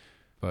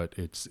 but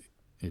it's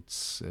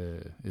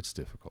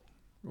difficult.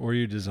 Or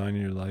you design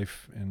your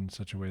life in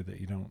such a way that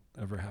you don't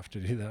ever have to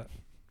do that,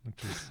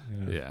 which is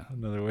Yeah.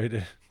 another way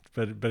to.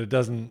 But it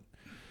doesn't.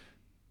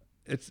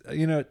 It's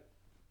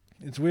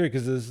it's weird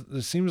because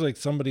there seems like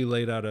somebody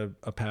laid out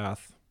a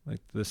path,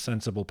 like the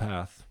sensible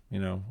path,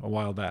 a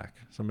while back.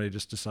 Somebody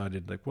just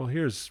decided, like, well,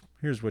 here's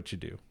what you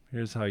do.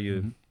 Here's how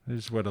you. Mhm.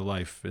 Here's what a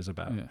life is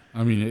about. Yeah.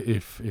 I mean,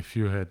 if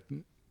you had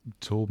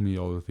told me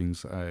all the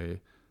things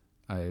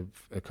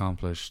I've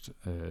accomplished,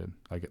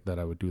 like that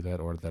I would do that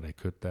or that I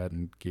could that,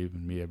 and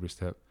given me every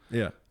step,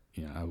 Yeah.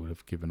 I would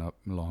have given up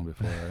long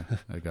before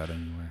I got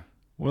anywhere.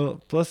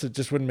 Well, plus it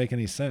just wouldn't make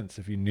any sense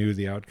if you knew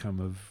the outcome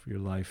of your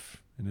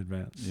life in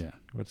advance. Yeah.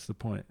 What's the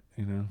point,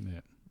 you know?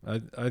 Yeah.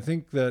 I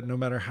think that no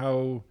matter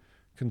how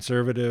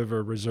conservative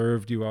or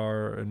reserved you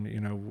are, and you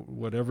know,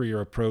 whatever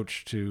your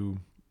approach to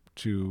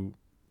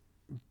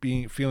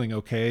feeling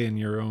okay in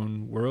your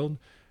own world,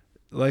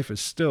 life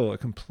is still a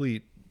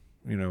complete,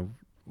 you know,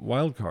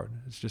 wild card.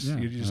 It's just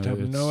you just have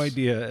no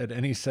idea at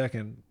any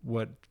second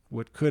what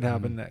could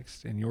happen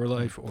next in your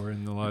life or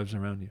in the lives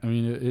around you. I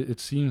mean, it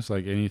seems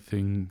like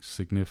anything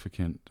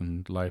significant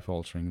and life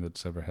altering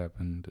that's ever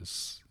happened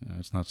is, you know,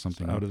 it's not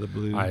something out of the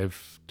blue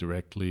I've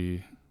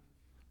directly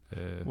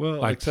well,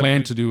 like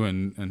planned to do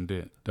and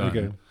done.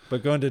 Okay,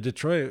 but going to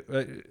Detroit,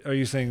 are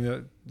you saying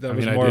that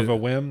was mean, more of a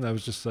whim? That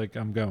was just like,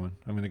 I'm going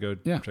to go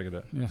check it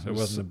out. Yeah, So it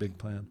wasn't a big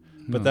plan.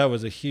 No. But that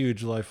was a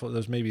huge life. That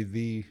was maybe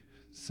the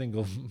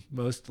single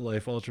most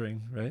life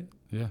altering, right?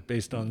 Yeah,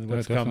 based on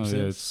what's come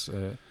since.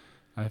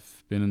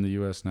 I've been in the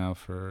U.S. now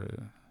for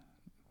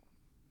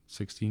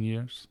 16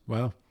 years.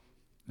 Wow.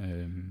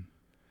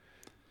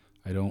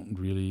 I don't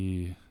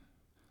really.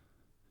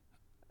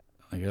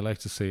 Like I like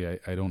to say,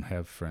 I don't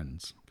have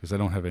friends because I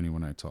don't have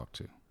anyone I talk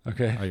to.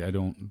 Okay. I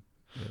don't,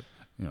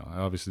 you know, I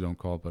obviously don't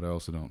call, but I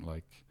also don't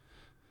like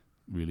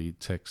really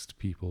text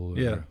people.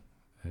 Yeah.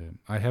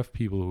 I have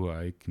people who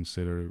I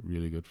consider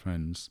really good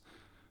friends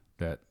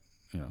that,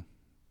 you know,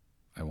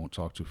 I won't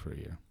talk to for a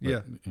year. But,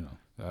 yeah. You know.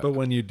 But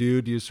when you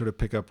do you sort of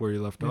pick up where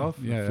you left off?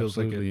 Yeah, it feels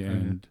absolutely. Like it,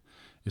 and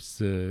it's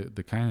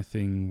the kind of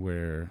thing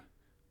where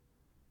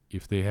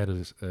if they had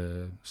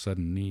a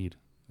sudden need,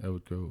 I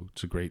would go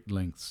to great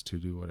lengths to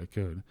do what I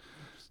could.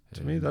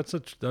 To me, that's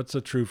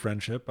a true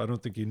friendship. I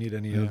don't think you need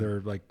any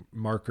other like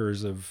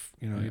markers of,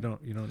 you know, you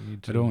don't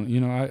need to. I don't,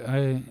 you know,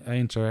 I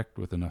interact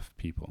with enough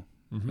people,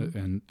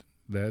 and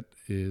that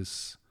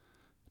is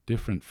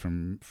different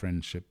from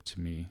friendship to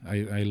me.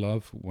 I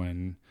love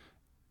when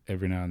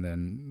every now and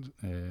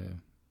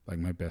then, like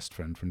my best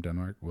friend from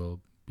Denmark will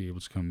be able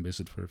to come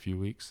visit for a few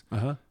weeks,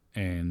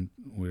 and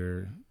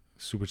we're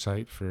super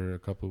tight for a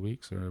couple of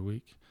weeks or a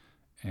week.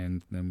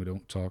 And then we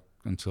don't talk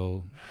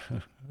until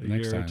a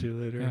next year time. Or two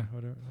later.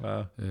 Whatever.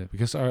 Wow.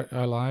 Because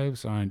our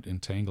lives aren't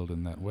entangled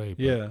in that way.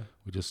 But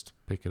we just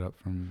pick it up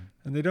from.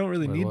 And they don't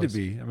really need to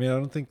be. I mean, I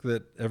don't think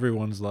that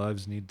everyone's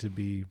lives need to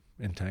be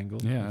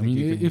entangled. Yeah, I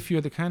mean, if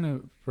you're the kind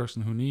of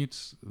person who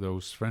needs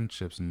those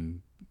friendships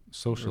and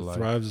social life,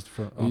 thrives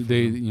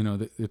you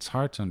know, it's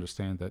hard to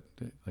understand that.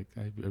 Like,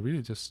 I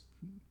really just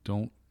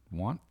don't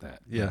want that.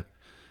 Yeah.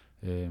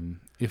 Like,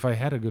 if I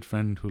had a good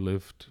friend who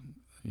lived,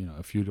 you know,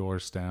 a few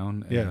doors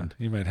down, and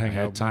you might hang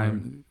out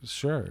time.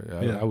 Sure,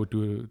 I would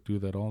do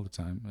that all the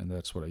time, and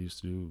that's what I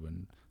used to do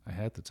when I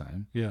had the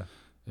time. Yeah.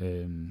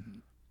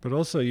 But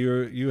also,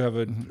 you have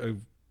a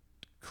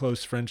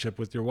close friendship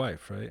with your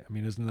wife, right? I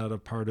mean, isn't that a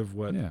part of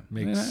what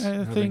makes?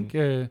 I think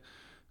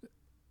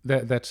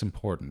that's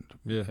important.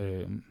 Yeah.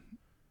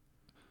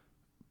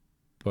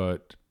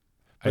 But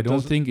I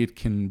don't think it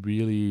can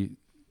really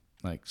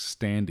like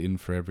stand in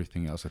for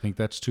everything else. I think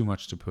that's too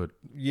much to put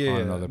on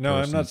another person. No,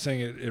 I'm not saying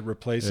it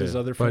replaces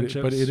other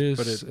friendships, but it is.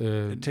 But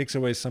it takes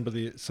away some of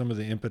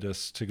the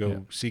impetus to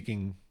go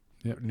seeking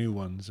new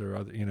ones or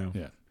other. You know,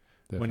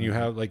 definitely. When you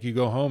have like you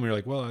go home, you're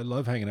like, well, I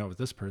love hanging out with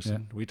this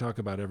person. We talk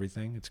about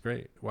everything. It's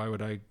great. Why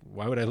would I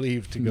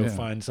leave to go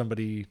find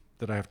somebody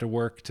that I have to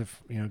work to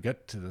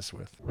get to this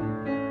with?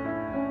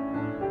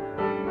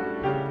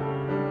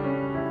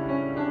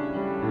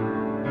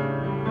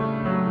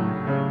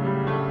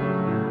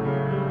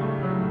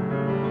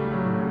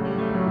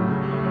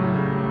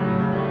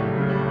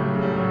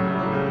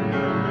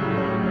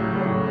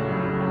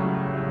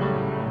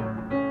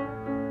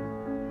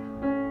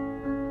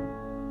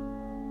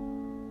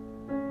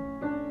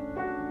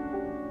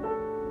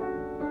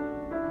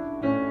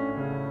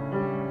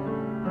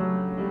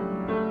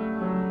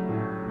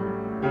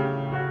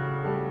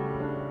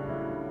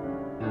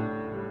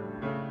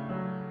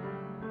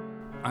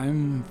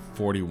 I'm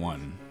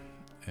 41,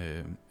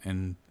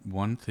 and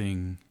one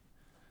thing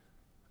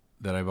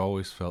that I've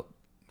always felt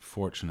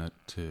fortunate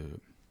to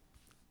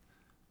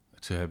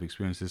have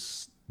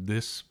experienced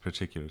this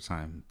particular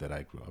time that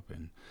I grew up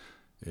in,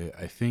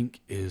 I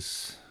think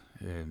is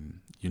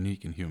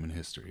unique in human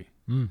history.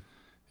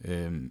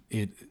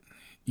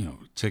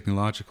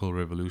 Technological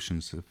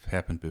revolutions have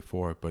happened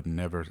before, but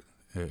never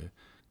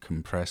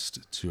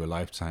compressed to a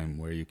lifetime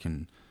where you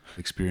can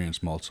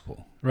experience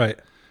multiple. Right.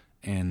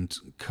 And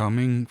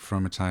coming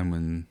from a time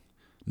when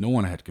no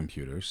one had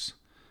computers,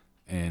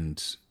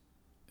 and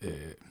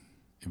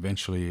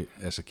eventually,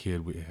 as a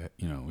kid, we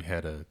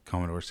had a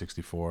Commodore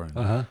 64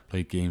 and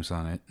played games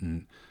on it,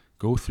 and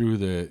go through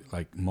the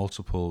like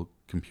multiple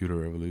computer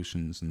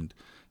revolutions, and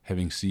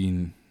having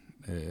seen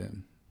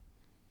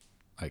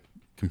like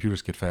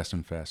computers get faster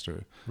and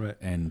faster, right,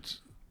 and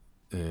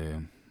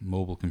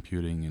mobile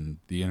computing and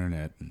the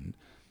internet and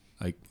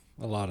like.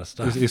 A lot of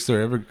stuff. Is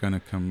there ever going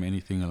to come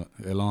anything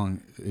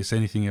along? Is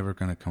anything ever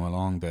going to come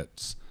along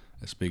that's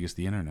as big as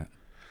the internet?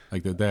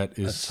 Like that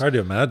is. It's hard to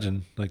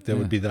imagine. Like that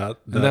would be that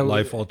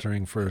life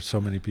altering for so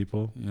many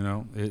people. You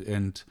know,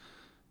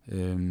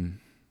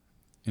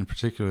 in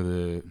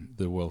particular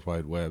the World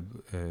Wide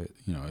Web,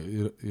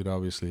 it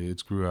obviously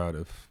it grew out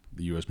of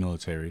the U.S.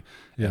 military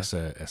as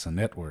a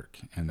network,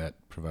 and that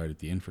provided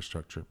the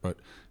infrastructure. But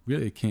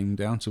really, it came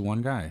down to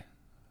one guy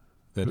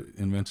that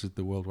invented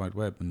the World Wide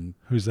Web. And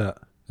who's that?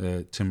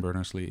 Tim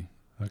Berners-Lee.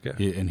 Okay.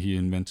 He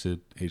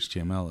invented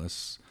HTML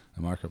as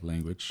a markup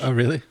language. Oh,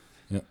 really?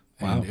 Yeah.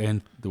 Wow.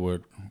 And the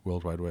word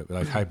World Wide Web,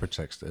 like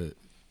hypertext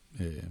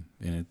in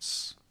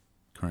its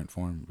current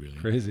form, really.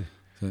 Crazy.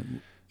 So,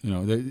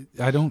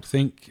 I don't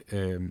think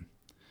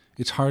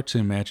it's hard to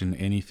imagine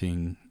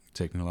anything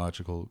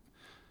technological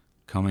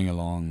coming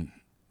along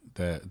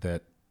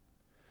that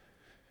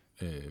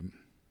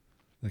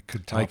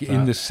could top like that.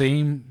 in the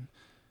same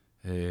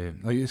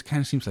like it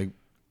kind of seems like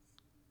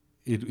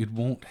it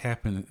won't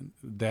happen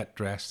that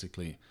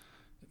drastically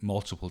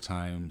multiple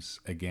times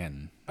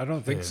again. I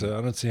don't think so.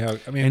 I don't see how.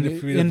 I mean,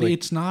 and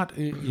it's not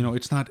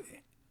it's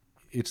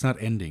not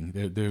ending.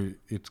 There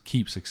it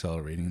keeps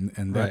accelerating,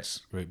 and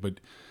that's right. But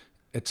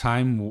a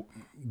time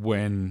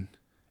when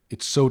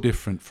it's so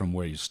different from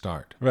where you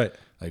start. Right.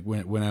 Like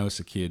when I was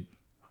a kid,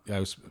 I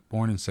was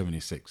born in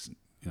 '76.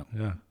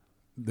 Yeah.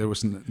 There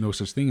was no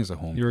such thing as a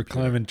home. You were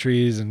climbing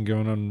trees and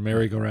going on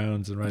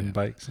merry-go-rounds and riding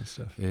bikes and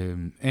stuff.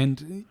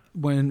 And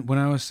when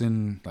I was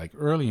in like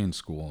early in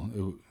school,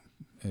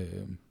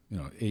 8th,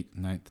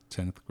 9th,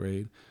 10th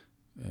grade,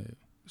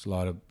 there's a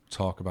lot of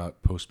talk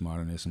about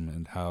postmodernism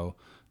and how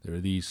there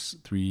are these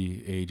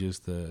three ages: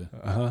 the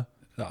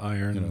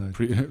iron,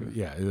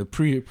 the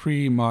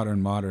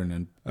pre-modern, modern,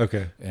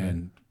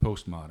 and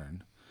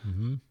postmodern.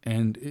 Mm-hmm.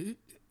 And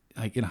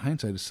like in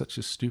hindsight, it's such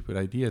a stupid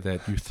idea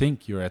that you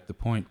think you're at the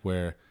point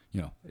where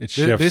it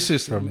shifts this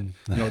is from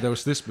there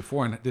was this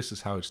before and this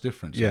is how it's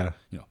different. So,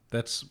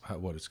 that's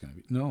what it's going to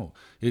be. No,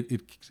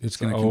 it's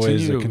going to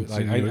continue.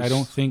 Like I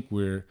don't think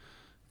we're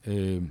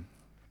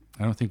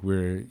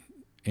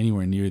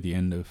anywhere near the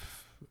end of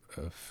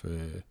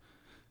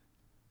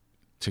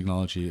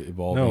technology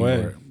evolving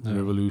or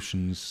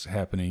revolutions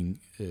happening.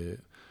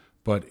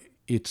 But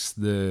it's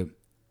the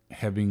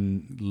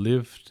having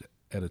lived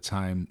at a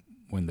time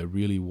when there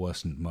really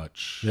wasn't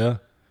much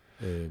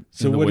in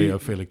the way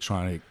of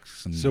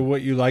electronics. And so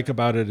what you like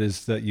about it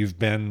is that you've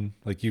been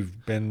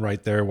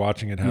right there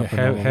watching it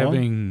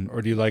happen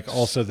or do you like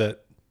also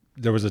that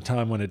there was a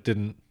time when it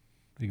didn't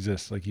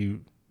exist? Do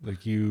you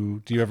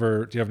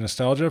have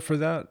nostalgia for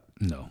that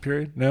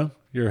period? No?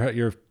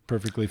 You're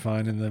perfectly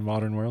fine in the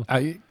modern world?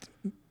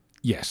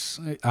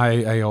 Yes.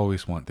 I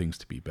always want things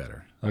to be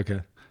better.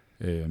 Okay.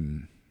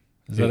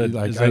 Is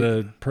that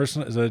a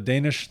personal? Is it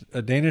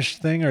a Danish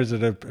thing, or is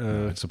it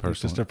it's a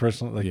personal? Just a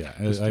personal,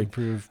 to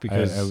improve?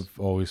 Because I've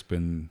always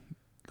been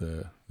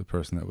the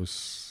person that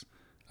was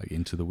like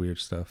into the weird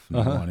stuff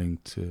and wanting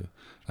to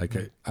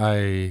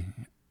I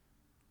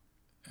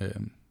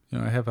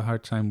have a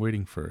hard time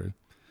waiting for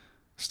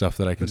stuff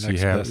that I can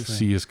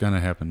see is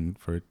gonna happen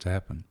for it to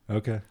happen.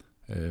 Okay.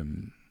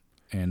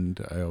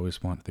 And I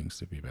always want things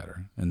to be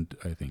better, and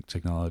I think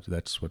technology.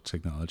 That's what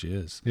technology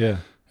is. Yeah.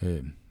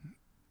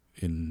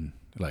 In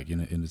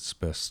its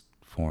best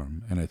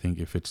form, and I think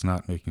if it's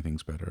not making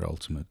things better,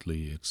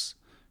 ultimately it's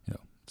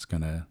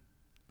gonna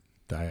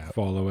die out,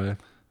 fall away.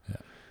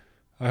 Yeah,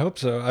 I hope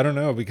so. I don't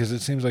know, because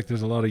it seems like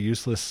there's a lot of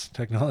useless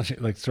technology,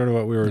 like sort of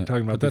what we were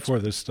talking about before.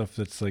 There's stuff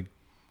that's like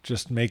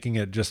just making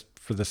it just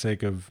for the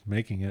sake of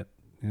making it.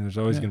 There's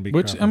always going to be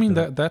which I mean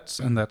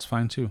that's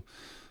fine too.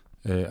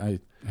 I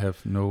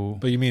have no.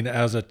 But you mean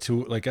as a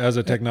tool, like as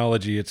a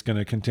technology, it's going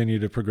to continue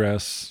to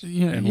progress?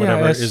 And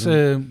whatever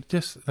isn't.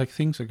 Just like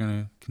things are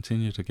going to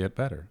continue to get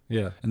better.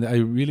 Yeah. And I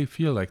really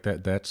feel like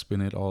that's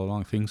been it all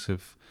along. Things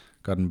have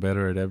gotten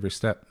better at every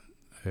step.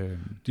 Do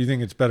you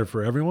think it's better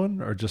for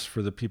everyone, or just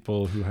for the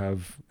people who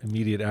have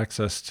immediate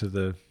access to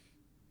the?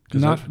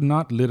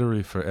 Not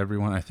literally for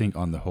everyone. I think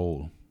on the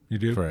whole. You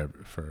do?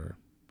 For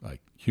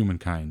like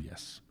humankind,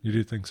 yes. You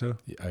do think so?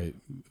 I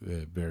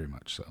very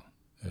much so.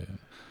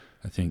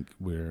 I think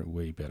we're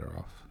way better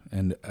off,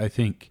 and I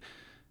think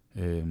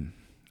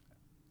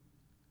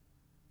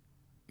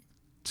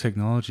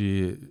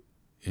technology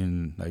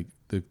in like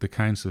the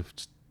kinds of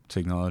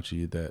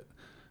technology that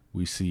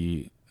we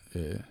see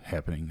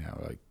happening now,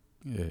 like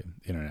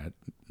internet,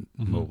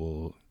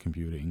 mobile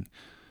computing,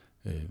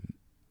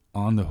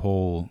 on the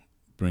whole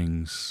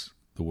brings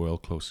the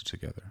world closer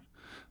together.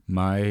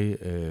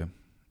 One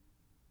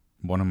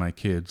of my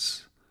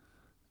kids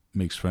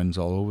makes friends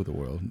all over the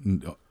world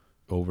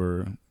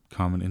over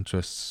common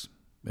interests.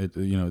 They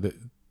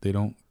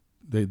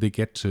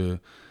get to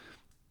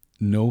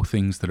know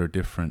things that are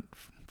different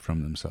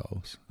from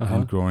themselves,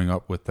 and growing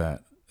up with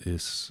that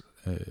is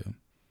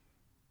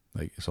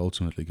it's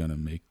ultimately going to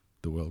make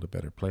the world a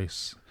better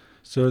place.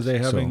 So are they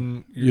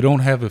having? So you don't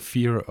have a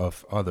fear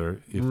of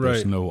other if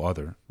there's no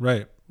other.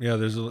 Right. Yeah.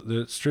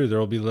 It's true. There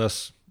will be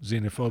less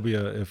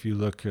xenophobia if you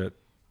look at.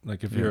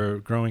 Like if you're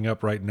growing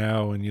up right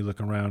now and you look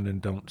around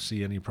and don't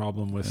see any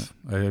problem with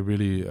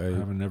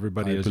having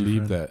everybody as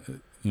believe that,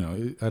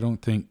 I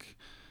don't think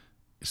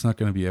it's not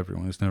going to be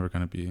everyone. It's never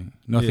going to be,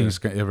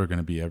 nothing's ever going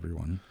to be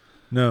everyone.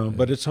 No,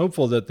 but it's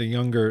hopeful that the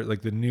younger,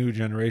 like the new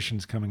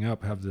generations coming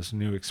up, have this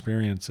new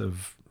experience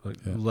of like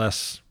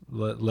less.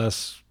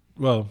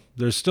 Well,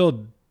 there's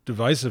still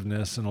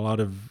divisiveness and a lot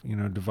of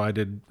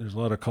divided. There's a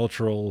lot of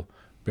cultural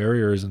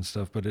barriers and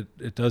stuff, but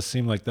it does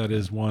seem like that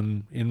is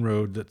one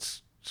inroad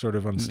that's sort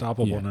of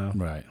unstoppable now.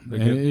 Right.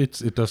 Like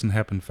it doesn't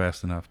happen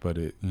fast enough, but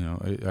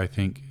I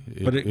think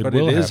it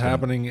is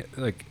happening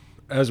like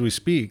as we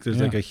speak. There's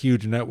like a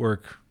huge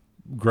network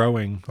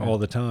growing all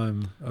the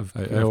time of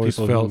I always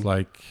felt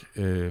like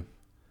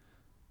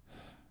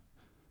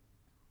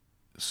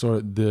sort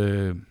of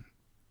the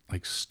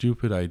like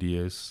stupid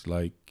ideas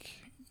like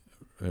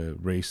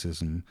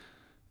racism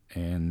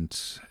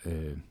and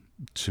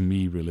to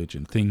me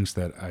religion, things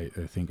that I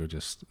think are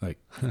just like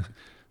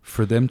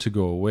for them to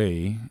go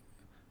away,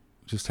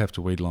 just have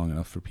to wait long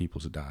enough for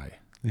people to die.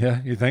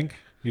 Yeah, you think?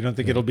 You don't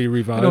think it'll be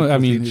revived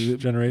with each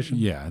generation?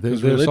 Yeah,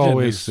 there's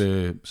always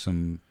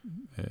some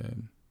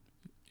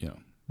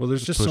well,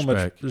 there's just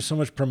so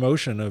much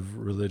promotion of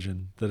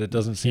religion that it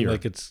doesn't seem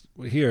like it's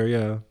here,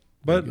 yeah.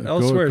 But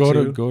elsewhere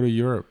too. Go to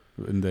Europe,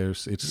 and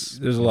there's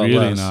a lot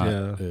really less.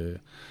 Not,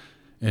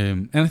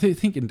 and I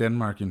think in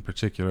Denmark in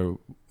particular,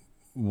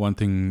 one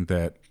thing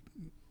that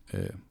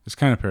is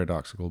kind of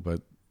paradoxical,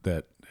 but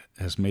that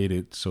has made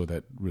it so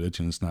that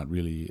religion is not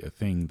really a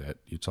thing that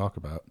you talk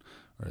about,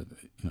 or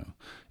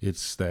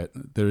it's that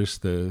there is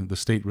the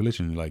state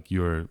religion, like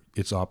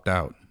it's opt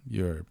out.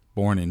 You're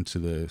born into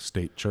the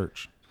state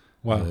church.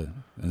 Wow.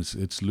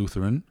 It's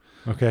Lutheran.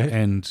 Okay.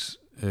 And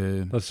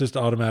that's just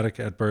automatic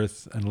at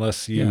birth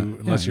unless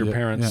your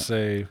parents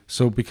say.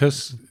 So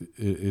because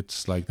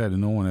it's like that,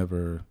 and no one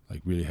ever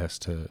like really has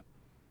to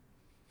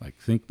like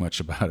think much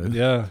about it.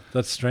 Yeah,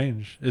 that's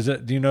strange.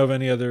 Do you know of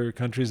any other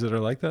countries that are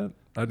like that?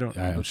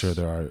 I'm sure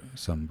there are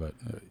some, but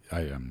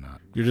I am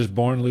not. You're just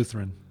born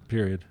Lutheran,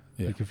 period.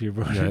 Yeah. Like if you're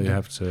born. Yeah, you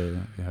have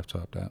to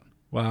opt out.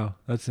 Wow,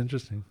 that's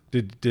interesting.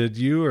 Did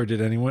you or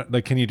did anyone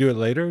like? Can you do it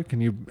later?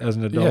 Can you as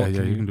an adult?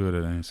 Yeah, you can do it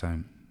at any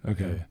time.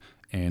 Okay.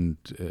 And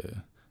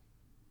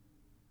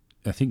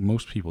I think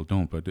most people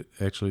don't, but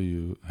actually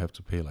you have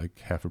to pay like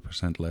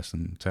 0.5% less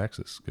in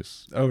taxes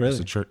because it's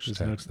a church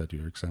tax that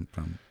you're exempt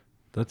from.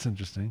 That's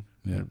interesting.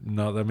 Yeah.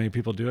 Not that many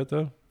people do it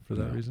though for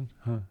that reason.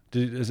 Huh?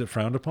 Is it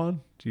frowned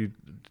upon? Do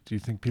you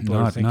think people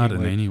are thinking not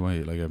in any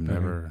way? Like I've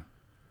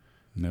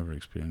never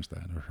experienced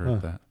that or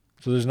heard that.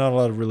 So there's not a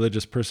lot of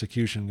religious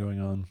persecution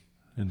going on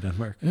in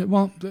Denmark.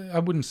 Well, I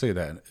wouldn't say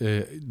that.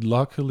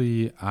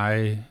 Luckily,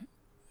 I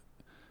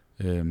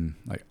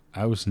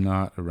was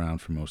not around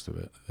for most of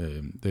it.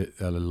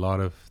 A lot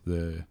of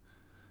the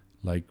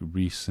like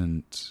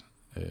recent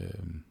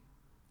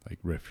like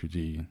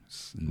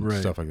refugees and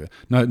stuff like that.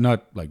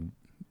 Not like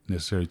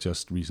necessarily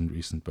just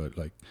recent, but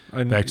like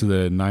back to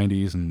the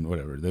 90s and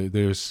whatever.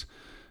 There's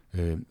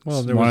there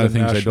one of the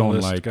things I don't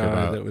like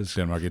about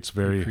Denmark. It's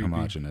very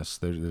homogenous.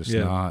 There's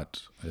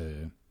not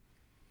a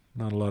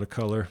lot of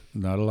color.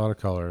 Not a lot of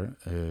color,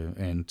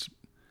 and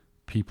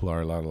people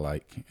are a lot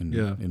alike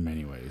in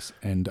many ways.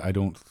 And I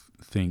don't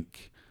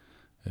think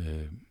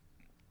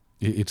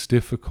it's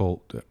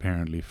difficult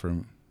apparently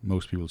for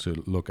most people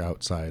to look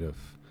outside of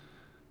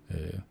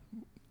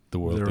the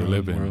world they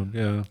live in.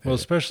 Yeah. Well,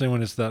 especially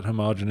when it's that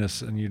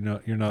homogenous and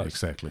you're not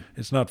exactly.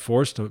 It's not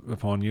forced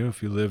upon you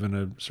if you live in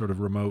a sort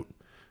of remote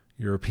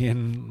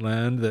European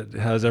land that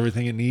has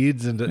everything it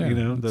needs, and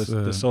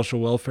the social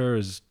welfare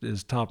is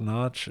top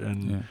notch,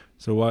 and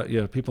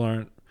so people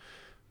aren't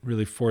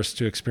really forced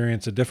to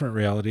experience a different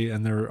reality,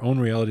 and their own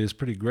reality is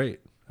pretty great.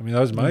 I mean, that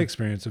was my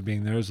experience of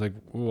being there. It's like,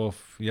 well,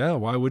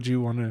 why would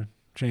you want to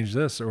change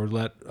this or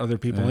let other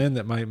people in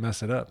that might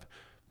mess it up?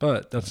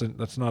 But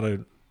that's not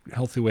a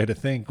healthy way to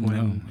think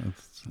when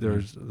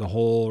there's the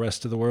whole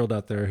rest of the world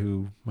out there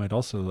who might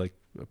also like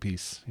a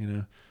piece,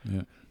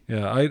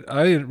 Yeah,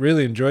 I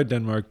really enjoyed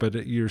Denmark,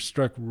 but you're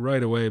struck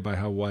right away by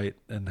how white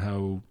and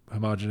how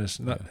homogenous,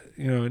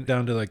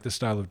 down to like the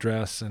style of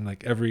dress, and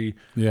like every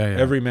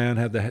man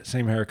had the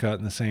same haircut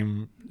and the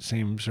same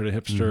sort of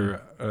hipster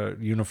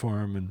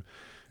uniform, and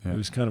it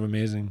was kind of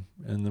amazing.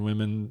 And the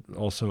women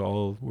also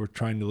all were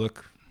trying to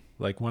look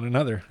like one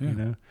another,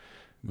 and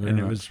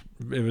it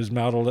was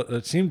modeled.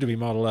 It seemed to be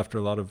modeled after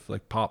a lot of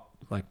like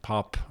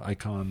pop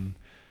icon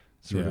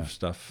sort of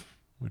stuff,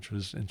 which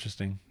was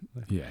interesting.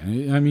 Yeah,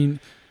 I mean,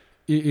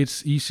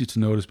 it's easy to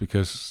notice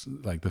because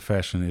like the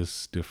fashion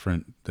is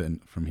different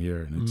than from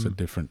here, and it's at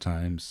different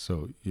times,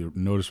 so you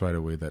notice right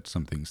away that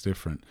something's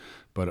different.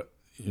 But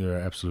you're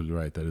absolutely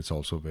right that it's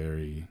also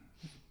very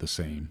the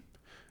same.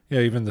 Yeah,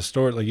 even the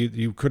store, like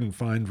you couldn't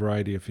find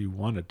variety if you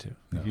wanted to.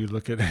 Like you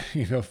look at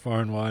far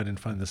and wide and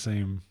find the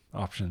same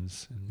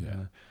options.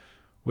 And,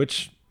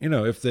 which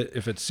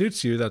if it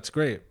suits you, that's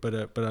great.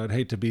 But I'd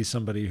hate to be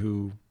somebody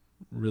who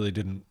really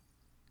didn't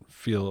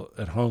feel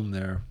at home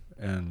there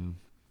and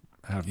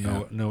have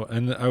no.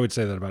 And I would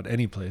say that about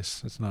any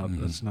place. It's not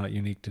that's not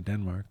unique to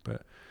Denmark,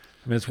 but.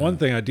 I mean, it's one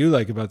thing I do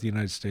like about the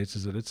United States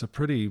is that it's a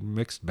pretty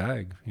mixed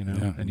bag,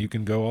 and you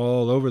can go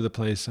all over the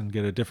place and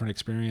get a different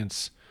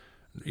experience.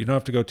 You don't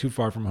have to go too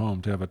far from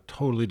home to have a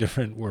totally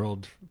different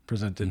world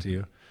presented to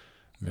you.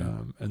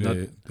 Yeah. And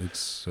that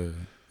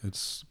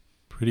It's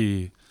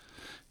pretty.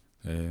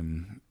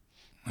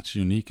 It's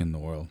unique in the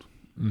world,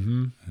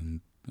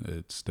 and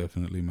it's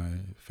definitely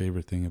my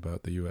favorite thing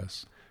about the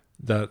U.S.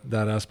 that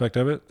aspect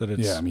of it, that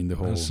it's I mean the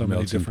whole has so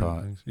many melting different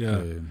pot. things.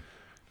 Yeah.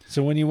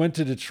 So when you went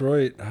to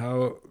Detroit,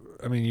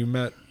 you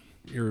met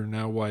your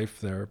now wife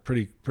there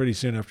pretty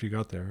soon after you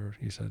got there,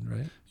 you said,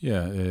 right?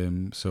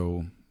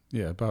 So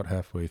about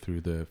halfway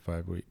through the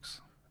 5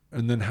 weeks.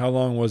 And then how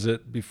long was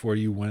it before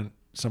you went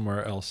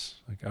somewhere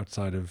else, like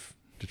outside of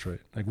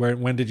Detroit? Like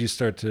when did you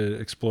start to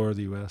explore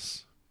the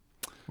U.S.?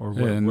 Or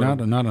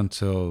not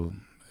until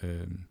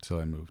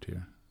I moved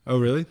here. Oh,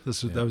 really?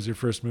 That was your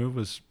first move,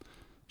 was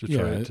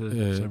Detroit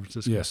to San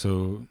Francisco? Yeah,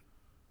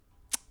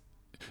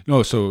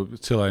 so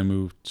till I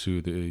moved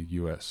to the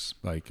U.S.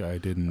 Like I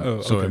didn't.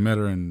 Oh, so okay. I met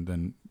her and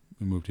then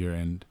we moved here.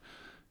 And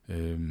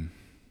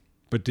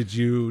but did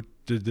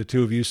the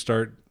two of you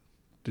start?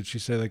 Did she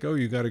say like, "Oh,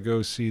 you got to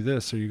go see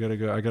this," or "You got to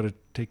go"? I got to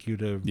take you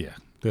to. Yeah,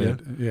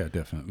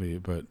 definitely.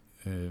 But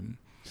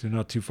so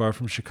not too far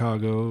from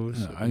Chicago.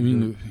 So I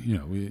mean,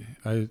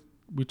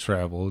 we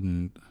traveled,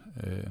 and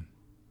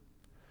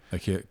I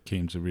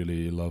came to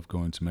really love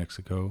going to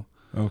Mexico.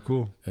 Oh,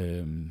 cool.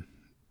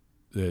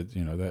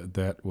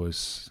 That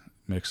was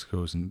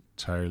Mexico is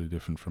entirely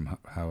different from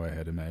how I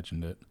had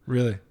imagined it.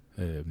 Really?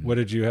 What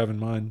did you have in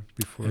mind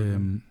before?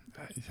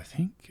 I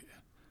think,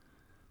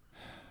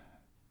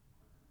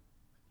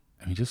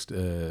 just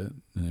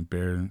an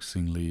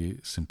embarrassingly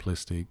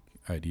simplistic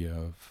idea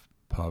of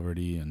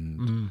poverty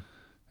and.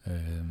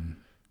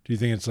 Do you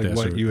think it's like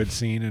what you had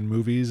seen in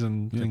movies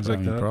and things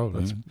like that?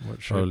 Probably.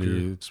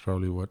 It's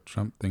probably what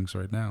Trump thinks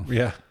right now.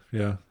 Yeah.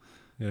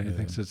 He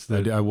thinks it's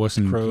I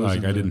wasn't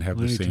like I didn't have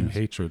the same Tunes.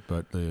 hatred,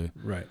 but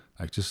right,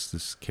 like just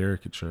this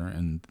caricature,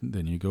 and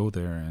then you go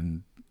there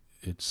and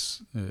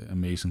it's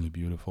amazingly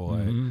beautiful.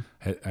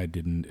 Mm-hmm. I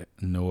didn't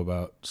know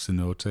about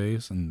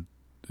cenotes, and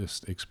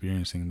just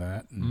experiencing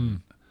that.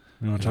 And,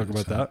 You want to talk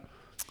about that?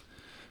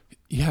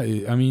 Yeah,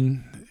 I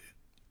mean,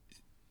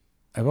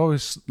 I've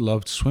always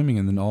loved swimming,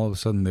 and then all of a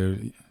sudden there,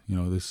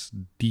 this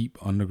deep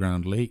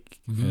underground lake.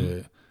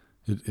 Mm-hmm.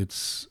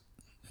 It's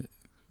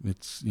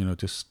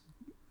just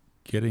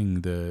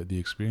getting the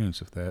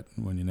experience of that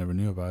when you never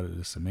knew about it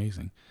is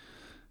amazing.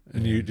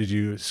 And did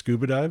you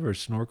scuba dive or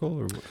snorkel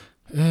or what?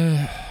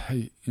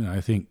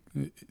 I think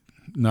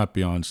not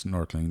beyond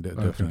snorkeling,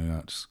 definitely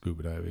not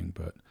scuba diving,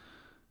 but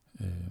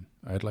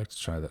I'd like to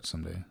try that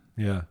someday.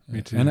 Yeah,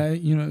 me too.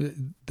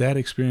 And that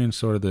experience,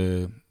 sort of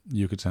the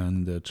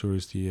Yucatan, the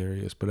touristy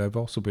areas, but I've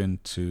also been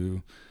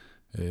to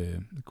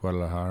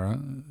Guadalajara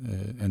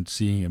and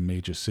seeing a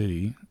major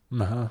city.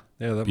 Yeah,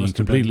 that being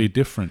completely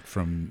different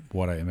from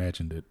what I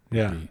imagined it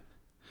would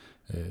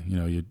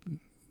be.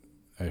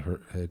 I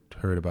had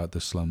heard about the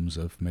slums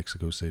of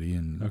Mexico City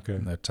and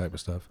that type of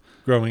stuff.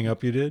 Growing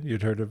up,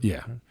 you'd heard of.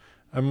 Yeah.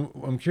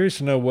 I'm curious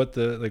to know what's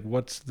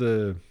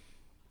the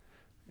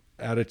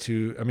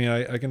attitude. I mean,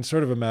 I can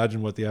sort of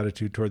imagine what the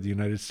attitude toward the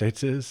United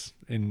States is.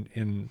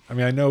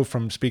 I know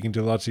from speaking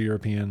to lots of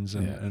Europeans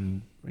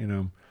and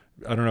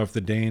I don't know if the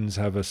Danes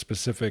have a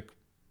specific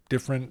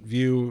different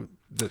view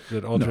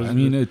that alters. No, I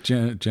mean, it's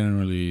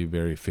generally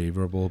very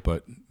favorable,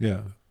 but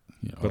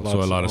but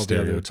also a lot of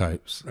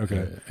stereotypes.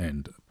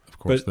 And of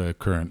course, the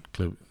current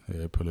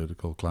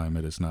political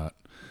climate is not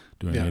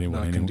doing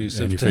anyone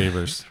any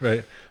favors.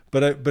 Right.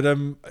 But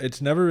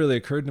it's never really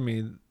occurred to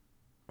me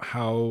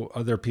how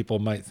other people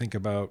might think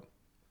about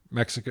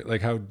Mexico,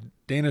 like how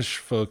Danish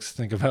folks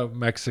think about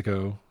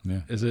Mexico.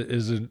 Yeah.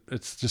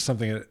 It's just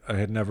something that I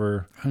had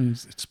never.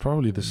 It's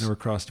probably this never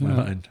crossed my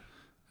mind.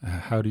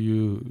 How do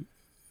you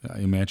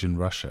imagine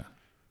Russia?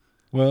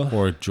 Well,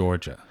 or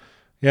Georgia?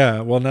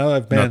 Yeah. Well, now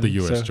I've been not the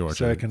U.S. Georgia.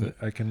 So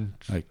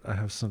I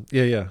have some.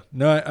 Yeah.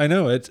 No, I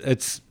know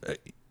it's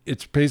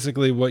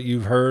basically what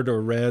you've heard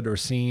or read or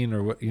seen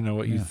or what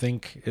you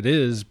think it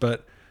is,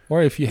 but.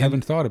 Or if you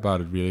haven't thought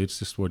about it, really, it's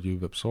just what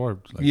you've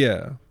absorbed.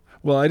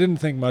 Well, I didn't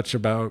think much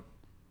about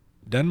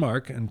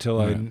Denmark until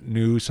I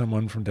knew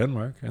someone from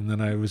Denmark, and then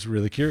I was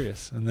really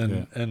curious, and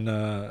then and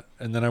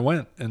then I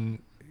went,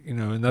 and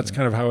that's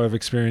kind of how I've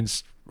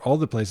experienced all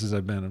the places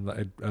I've been.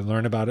 I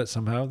learn about it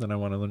somehow, then I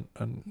want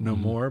to know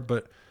more.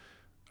 But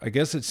I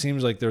guess it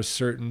seems like there's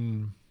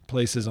certain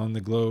places on the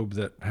globe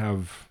that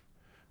have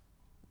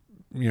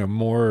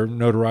more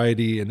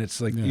notoriety, and it's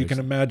like you can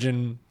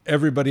imagine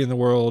everybody in the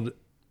world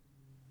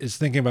is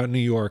thinking about New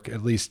York,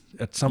 at least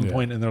at some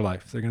point in their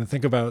life. They're going to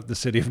think about the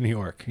city of New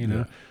York,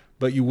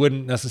 but you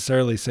wouldn't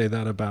necessarily say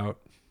that about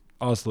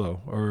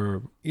Oslo,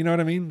 or, you know what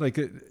I mean? Like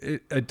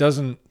it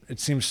doesn't, it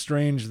seems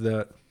strange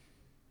that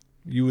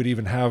you would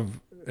even have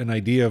an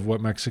idea of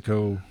what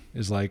Mexico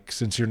is like,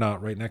 since you're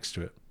not right next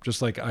to it.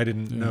 Just like I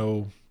didn't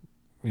know,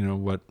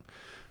 what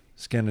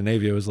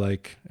Scandinavia was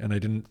like, and I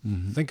didn't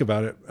think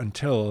about it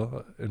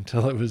until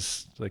it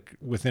was like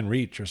within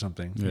reach or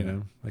something.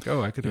 Like,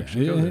 oh, I could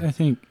actually go there. I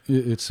think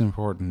it's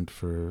important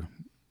for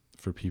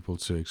people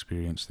to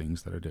experience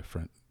things that are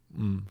different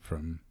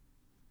from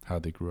how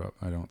they grew up.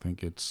 I don't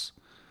think it's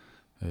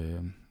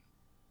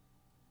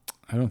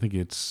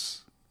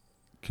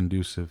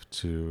conducive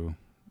to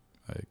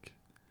like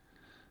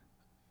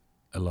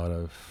a lot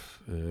of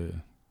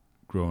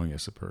growing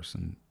as a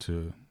person,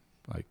 to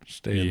like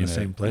Stay in the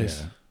same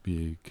place. Yeah,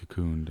 be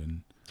cocooned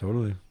and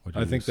Totally. what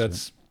I you think use, so-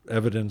 that's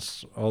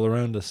evidence all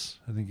around us.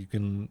 I think you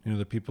can,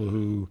 the people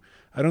who,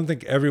 I don't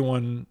think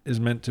everyone is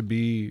meant to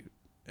be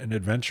an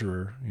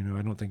adventurer.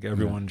 I don't think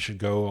everyone should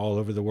go all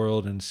over the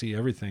world and see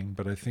everything,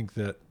 but I think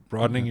that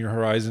broadening your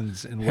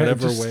horizons in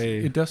whatever way.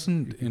 It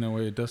doesn't, in a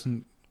way, it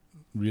doesn't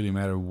really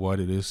matter what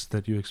it is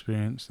that you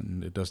experience,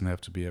 and it doesn't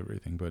have to be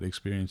everything, but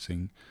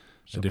experiencing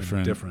a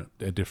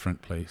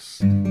different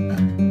place.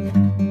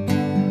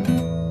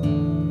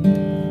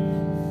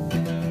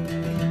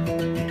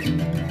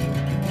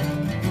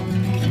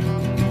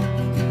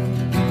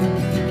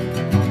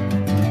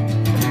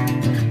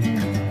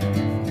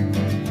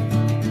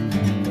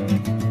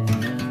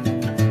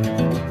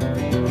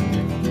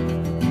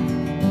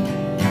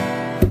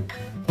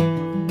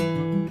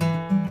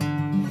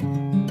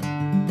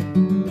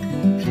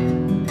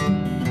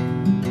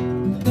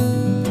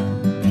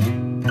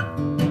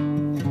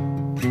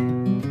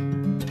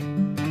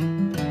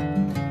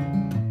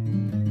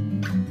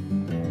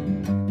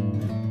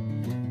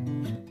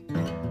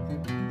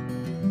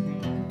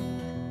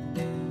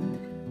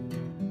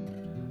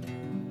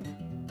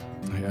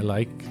 I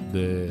like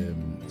the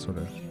sort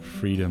of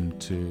freedom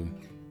to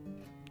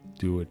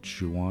do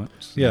what you want.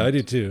 Yeah, I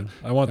do too.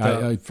 I want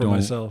that I for don't-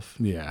 myself.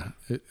 Yeah,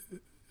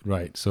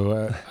 right.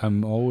 So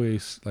I'm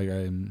always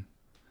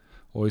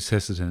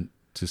hesitant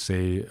to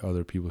say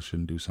other people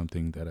shouldn't do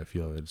something that I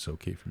feel that it's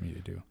okay for me to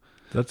do.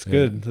 That's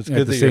good. That's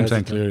good. At the that same you're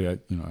time,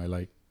 hesitant. clearly, I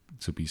like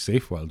to be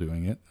safe while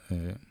doing it.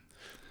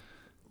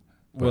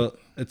 Well,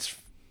 it's.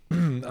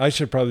 I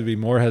should probably be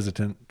more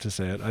hesitant to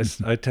say it.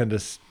 I tend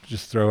to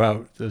just throw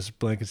out those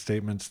blanket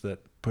statements that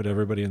put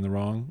everybody in the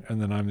wrong,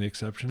 and then I'm the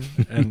exception.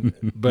 And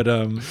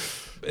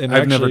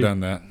I've never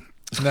done that.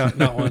 No,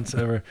 not once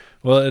ever.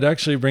 Well, it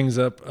actually brings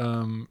up.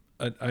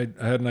 I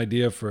had an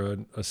idea for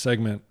a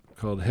segment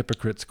called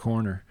Hypocrite's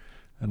Corner,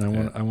 and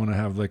I want to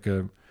have like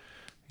a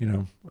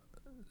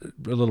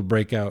little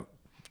breakout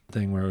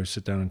thing where we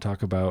sit down and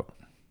talk about.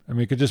 I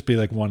mean, it could just be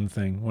like one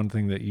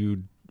thing that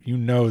you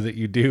that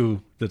you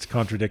do that's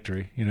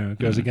contradictory. It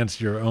goes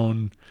against your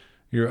own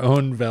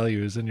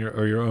values and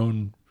your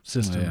own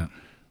system,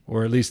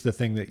 or at least the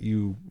thing that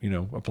you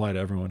apply to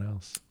everyone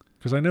else.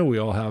 Because I know we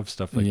all have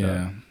stuff like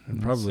that,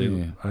 and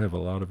probably I have a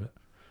lot of it.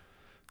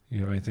 You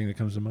have anything that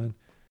comes to mind?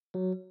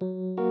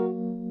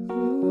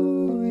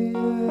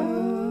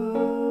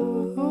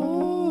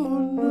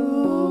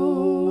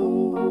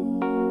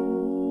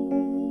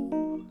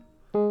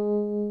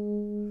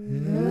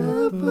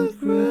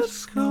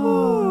 Hypocrite's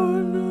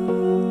Corner.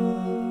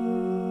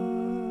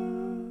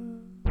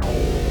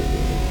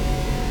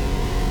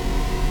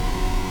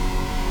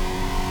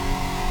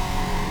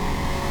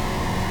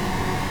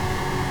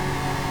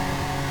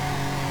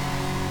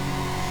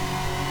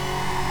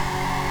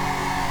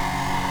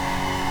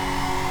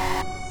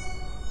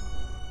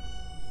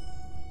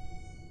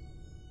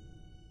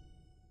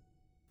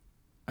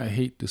 I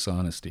hate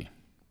dishonesty.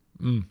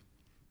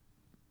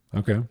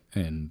 Okay.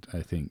 And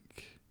I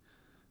think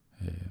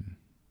I'm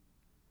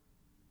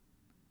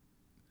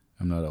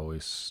not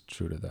always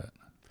true to that.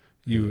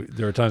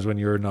 There are times when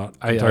you're not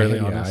entirely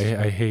honest.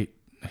 I hate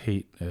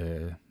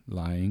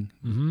lying,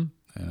 Mm-hmm.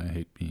 and I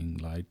hate being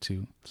lied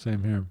to.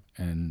 Same here.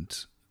 And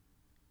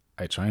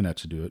I try not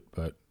to do it,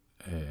 but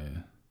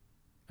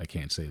I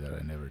can't say that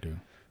I never do.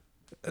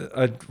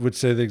 I would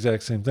say the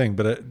exact same thing.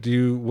 But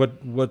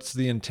what's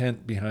the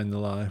intent behind the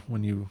lie?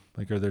 When you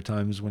are there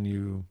times when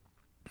you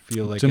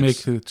feel like to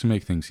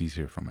make things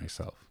easier for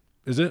myself?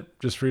 Is it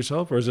just for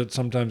yourself, or is it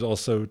sometimes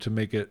also to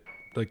make it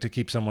like to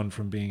keep someone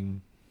from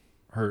being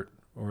hurt,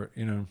 or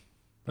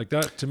like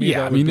that? To me,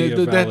 Yeah, that would be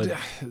a valid.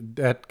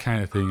 that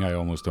kind of thing I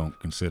almost don't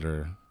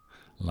consider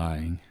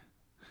lying.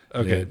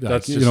 Okay,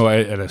 that's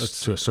like,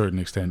 just, to a certain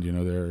extent,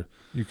 there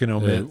you can are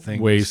omit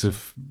things, ways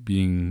of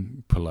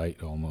being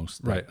polite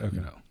almost. Right, that,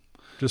 okay.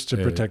 Just to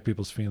protect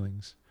people's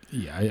feelings.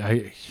 Yeah,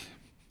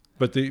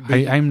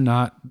 I'm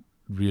not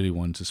really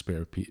one to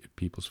spare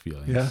people's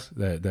feelings. Yeah.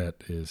 That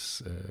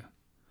is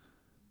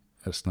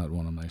that's not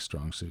one of my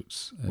strong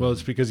suits. Well,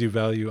 it's because you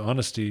value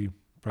honesty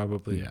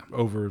probably Yeah.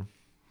 over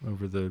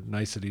the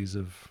niceties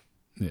of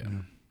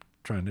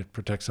trying to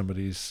protect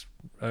somebody's.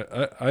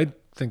 I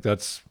think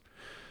that's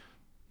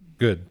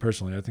good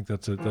personally. I think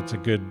that's a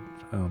good.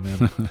 Oh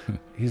man,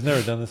 he's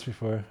never done this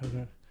before.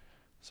 Okay.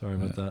 Sorry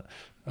about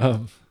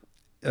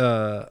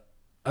that.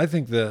 I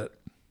think that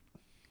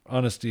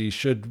honesty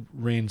should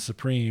reign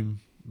supreme,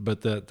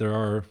 but that there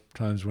are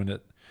times when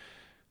it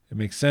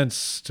makes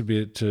sense to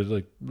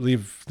like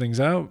leave things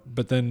out.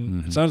 But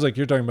then it sounds like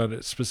you're talking about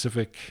a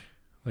specific,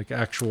 like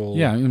actual.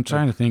 Yeah, I'm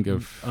trying to think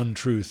of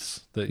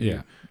untruths that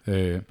you.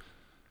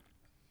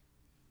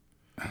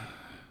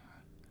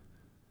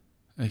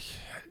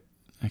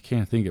 I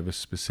can't think of a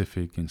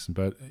specific instance,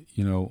 but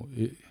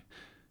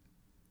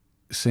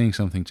saying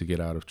something to get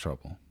out of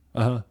trouble.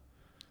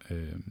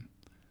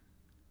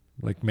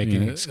 Like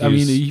making an excuse. I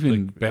mean,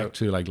 even like, back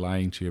to like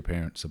lying to your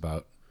parents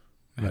about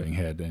having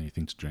had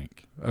anything to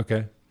drink.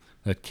 Okay.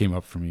 That came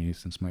up for me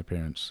since my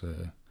parents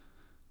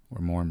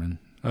were Mormon.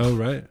 Oh,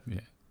 right. Yeah.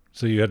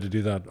 So you had to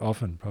do that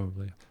often,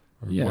 probably.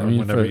 Or Yeah, I mean,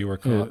 whenever you were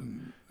caught.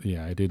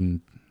 Yeah, I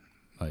didn't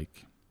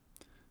like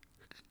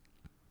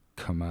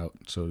come out,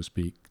 so to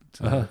speak.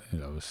 Uh-huh. It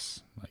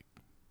was like,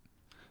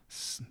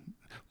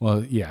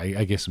 well, yeah,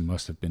 I guess it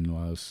must have been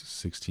when I was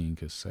 16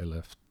 because I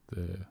left.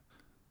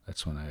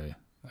 That's when I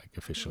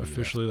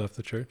officially left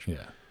the church.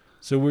 Yeah.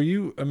 So were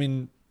you? I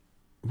mean,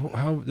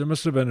 how there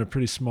must have been a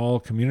pretty small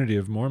community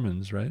of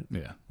Mormons, right?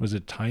 Yeah. Was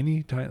it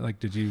tiny?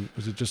 Like,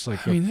 was it just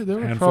like I mean, there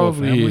were handful of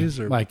probably families,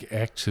 or like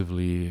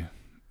actively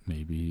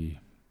maybe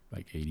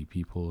like 80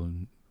 people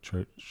in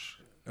church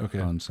okay,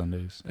 on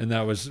Sundays. and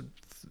that was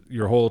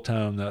your whole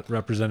town that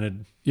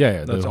represented.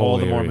 Yeah, that's the all whole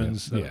the area.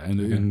 Mormons. Yeah,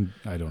 and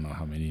I don't know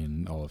how many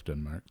in all of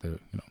Denmark.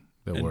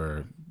 There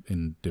were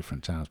in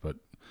different towns, but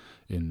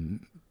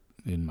in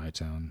my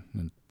town.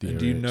 And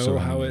do you know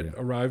how it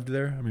arrived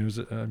there? I mean, was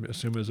it? I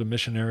assume it was a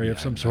missionary of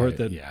some sort.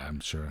 Yeah,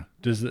 I'm sure.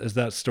 Is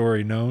that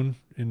story known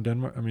in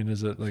Denmark? I mean,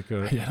 is it like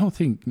a? I don't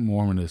think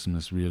Mormonism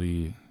is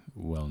really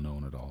well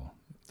known at all.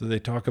 Do they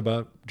talk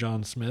about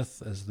John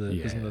Smith as the?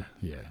 It's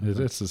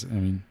I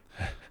mean,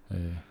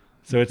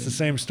 so it's the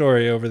same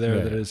story over there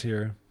Yeah. that is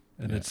here,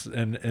 and it's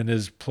and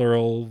is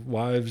plural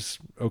wives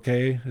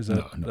okay? Is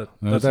that No.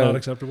 that's that- not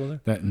acceptable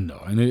there? That no,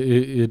 and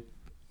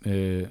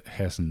it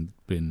hasn't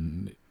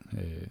been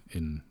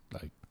in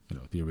like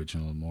the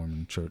original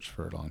Mormon church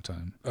for a long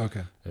time.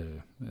 Okay.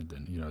 And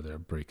then there are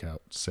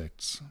breakout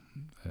sects,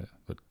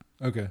 but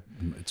Okay.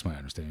 it's my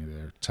understanding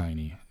they're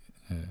tiny.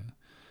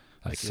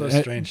 Like It's so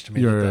strange to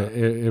me. Your that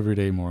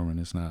everyday Mormon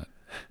is not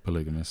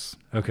polygamous.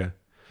 Okay.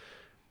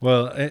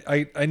 Well,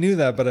 I knew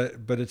that,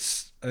 but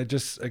it's I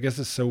guess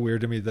it's so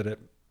weird to me that it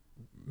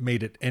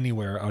made it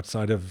anywhere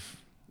outside of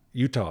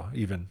Utah,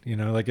 even.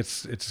 Like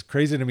it's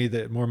crazy to me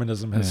that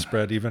Mormonism has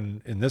spread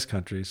even in this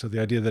country. So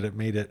the idea that it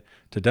made it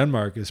to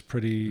Denmark is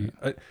pretty.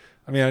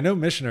 I mean, I know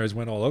missionaries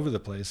went all over the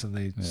place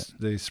and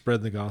they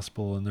spread the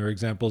gospel, and there are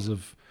examples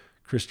of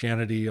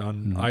Christianity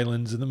on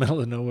islands in the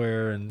middle of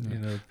nowhere,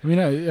 and I mean,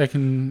 I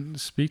can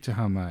speak to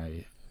how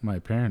my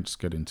parents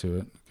got into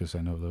it because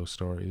I know those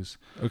stories.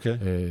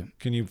 Okay.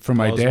 Can you? For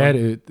my dad,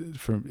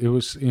 it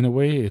was in a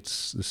way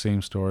it's the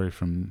same story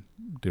from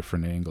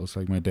different angles.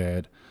 Like my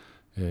dad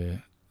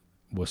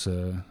was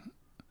a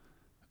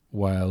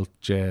wild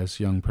jazz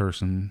young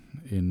person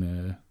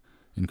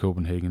in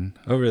Copenhagen.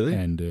 Oh, really?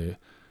 And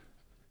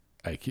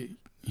like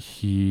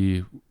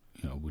he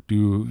would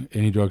do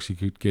any drugs he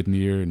could get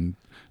near and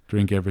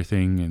drink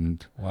everything.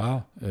 And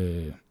wow.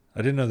 I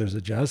didn't know there's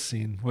a jazz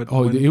scene.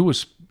 It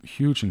was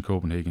huge in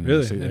Copenhagen.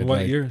 Really? In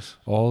what years?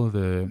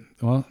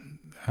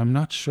 I'm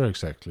not sure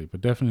exactly,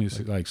 but definitely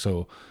like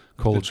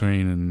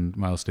Coltrane and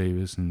Miles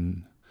Davis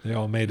and they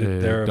all made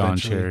it there Don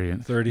eventually. Cherry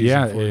and 30s.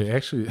 Yeah, and 40s.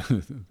 actually,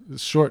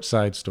 short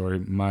side story.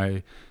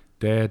 My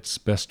dad's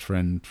best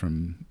friend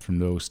from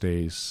those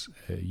days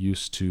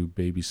used to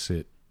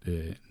babysit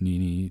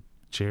Nene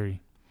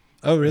Cherry.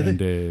 Oh, really?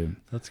 And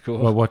that's cool.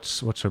 Well,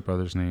 what's her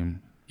brother's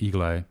name?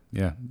 Eagle Eye.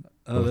 Yeah.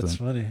 Oh, that's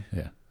funny.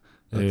 Yeah.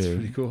 That's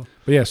pretty cool.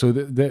 But yeah, so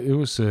it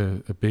was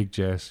a big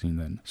jazz scene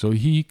then. So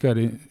he got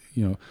in,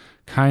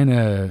 kind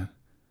of.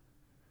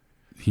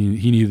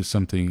 He needed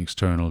something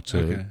external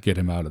to get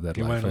him out of that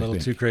life. He went a little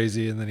too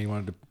crazy, and then he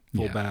wanted to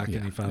pull back,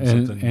 and he found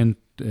something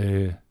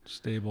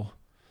stable.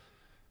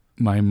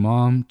 My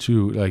mom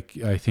too, like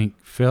I think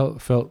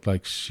felt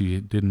like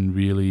she didn't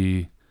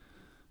really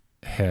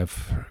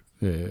have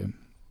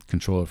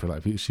control of her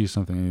life. She's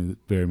something that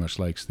very much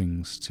likes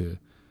things to.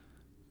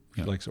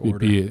 Likes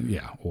order.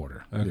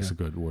 Order Okay. is a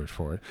good word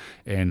for it.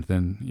 And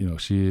then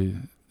she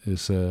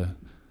is a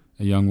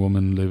young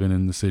woman living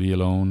in the city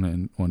alone,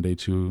 and one day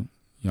two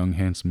young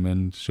handsome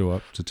men show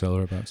up to tell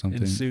her about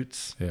something in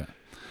suits. Yeah.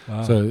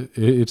 Wow. So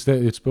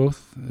it's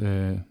both.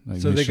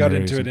 Like so they got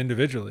into it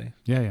individually.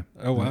 Yeah.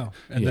 Oh wow!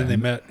 And then they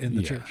met in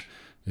the church.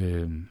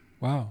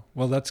 Wow.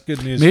 Well, that's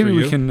good news. Maybe for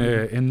we you. can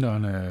end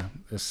on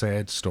a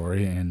sad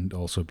story and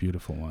also a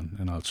beautiful one,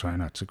 and I'll try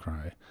not to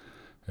cry.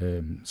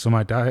 So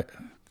my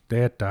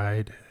dad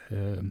died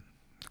a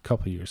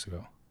couple of years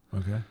ago.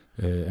 Okay.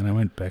 And I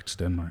went back to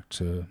Denmark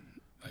to,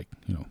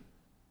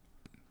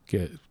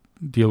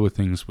 deal with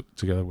things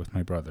together with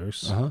my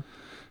brothers. Uh-huh.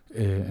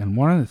 And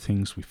one of the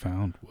things we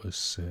found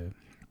was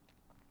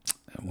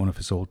one of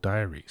his old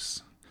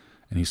diaries,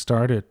 and he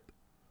started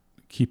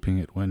keeping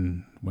it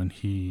when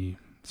he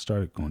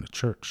started going to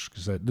church,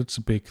 because that's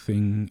a big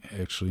thing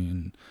actually,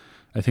 and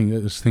I think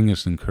that this thing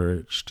is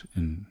encouraged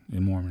in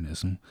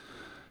Mormonism.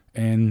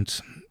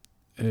 And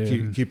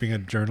keeping a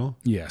journal.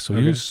 Yeah, so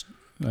he was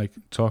like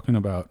talking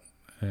about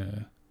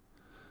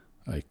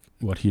like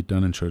what he had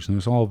done in church, and it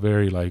was all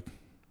very like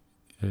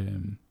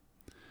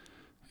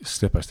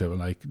step by step,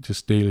 like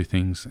just daily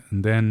things.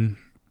 And then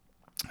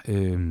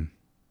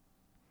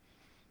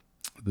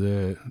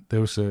there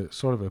was a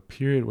sort of a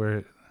period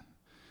where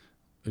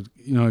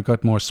it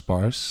got more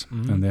sparse,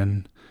 and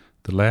then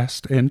the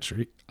last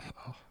entry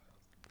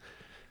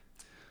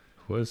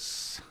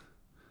was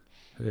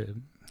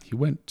he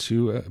went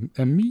to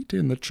a meet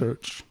in the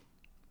church,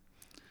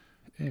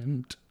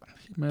 and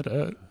he met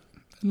a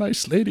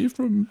nice lady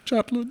from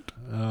Jutland.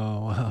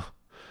 Oh, wow.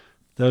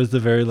 That was the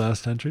very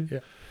last entry?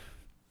 Yeah.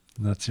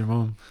 And that's your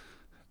mom?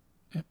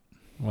 Yep.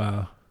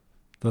 Wow.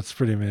 That's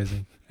pretty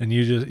amazing. And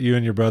you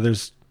and your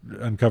brothers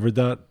uncovered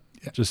that?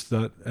 Yeah. Just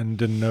that, and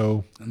didn't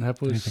know And that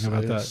was anything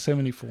about that?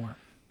 74.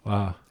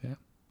 Wow. Yeah.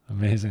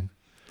 Amazing.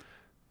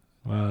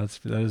 Wow,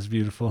 that is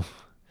beautiful.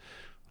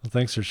 Well,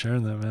 thanks for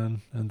sharing that,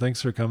 man. And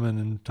thanks for coming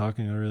and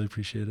talking. I really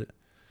appreciate it.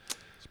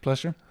 It's a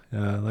pleasure.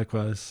 Yeah,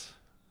 likewise.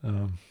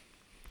 Well,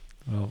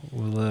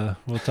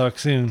 we'll talk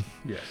soon.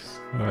 Yes.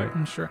 All right.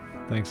 I'm sure.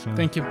 Thanks, man.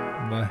 Thank you.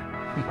 Bye.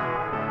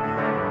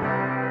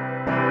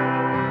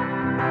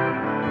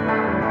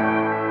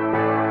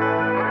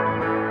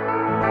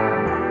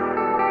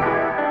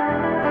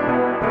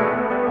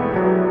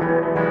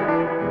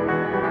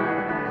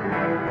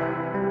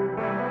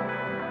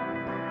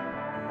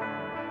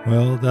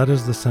 Well, that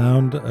is the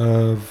sound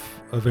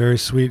of a very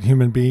sweet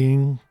human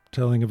being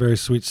telling a very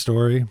sweet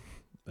story.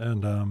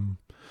 And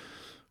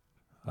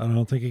I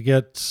don't think it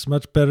gets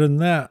much better than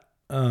that.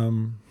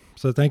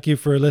 So thank you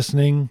for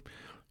listening.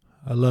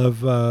 I love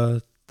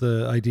the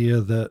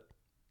idea that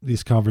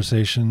these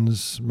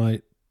conversations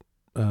might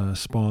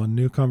spawn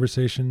new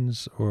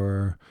conversations,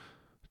 or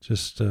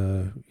just,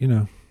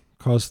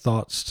 cause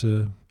thoughts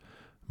to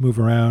move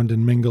around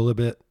and mingle a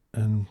bit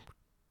and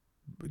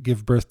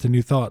give birth to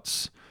new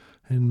thoughts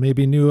and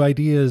maybe new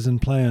ideas and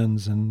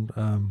plans, and,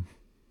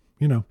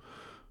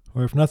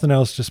 or if nothing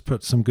else, just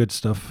put some good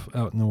stuff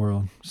out in the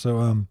world.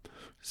 So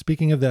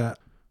speaking of that,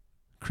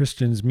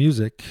 Christian's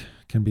music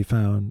can be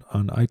found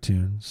on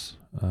iTunes.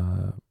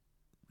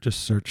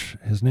 Just search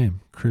his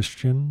name,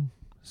 Christian,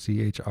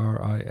 Christian,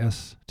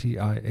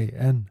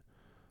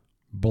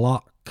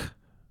 Bloch,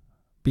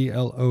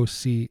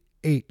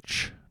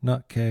 Bloch,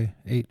 not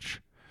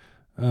K-H.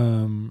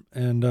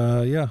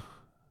 Yeah.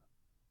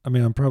 I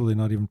mean, I'm probably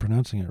not even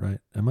pronouncing it right,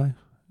 am I?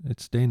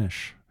 It's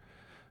Danish.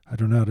 I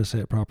don't know how to say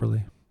it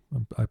properly.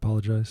 I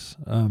apologize.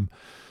 And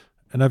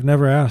I've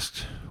never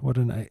asked. What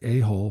an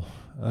a-hole.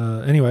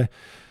 Anyway,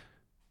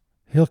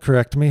 he'll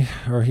correct me,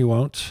 or he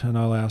won't, and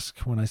I'll ask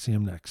when I see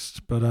him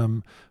next. But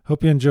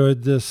hope you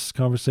enjoyed this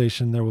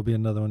conversation. There will be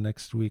another one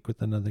next week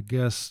with another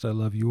guest. I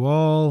love you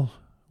all,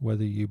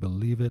 whether you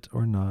believe it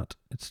or not.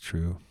 It's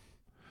true.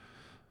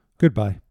 Goodbye.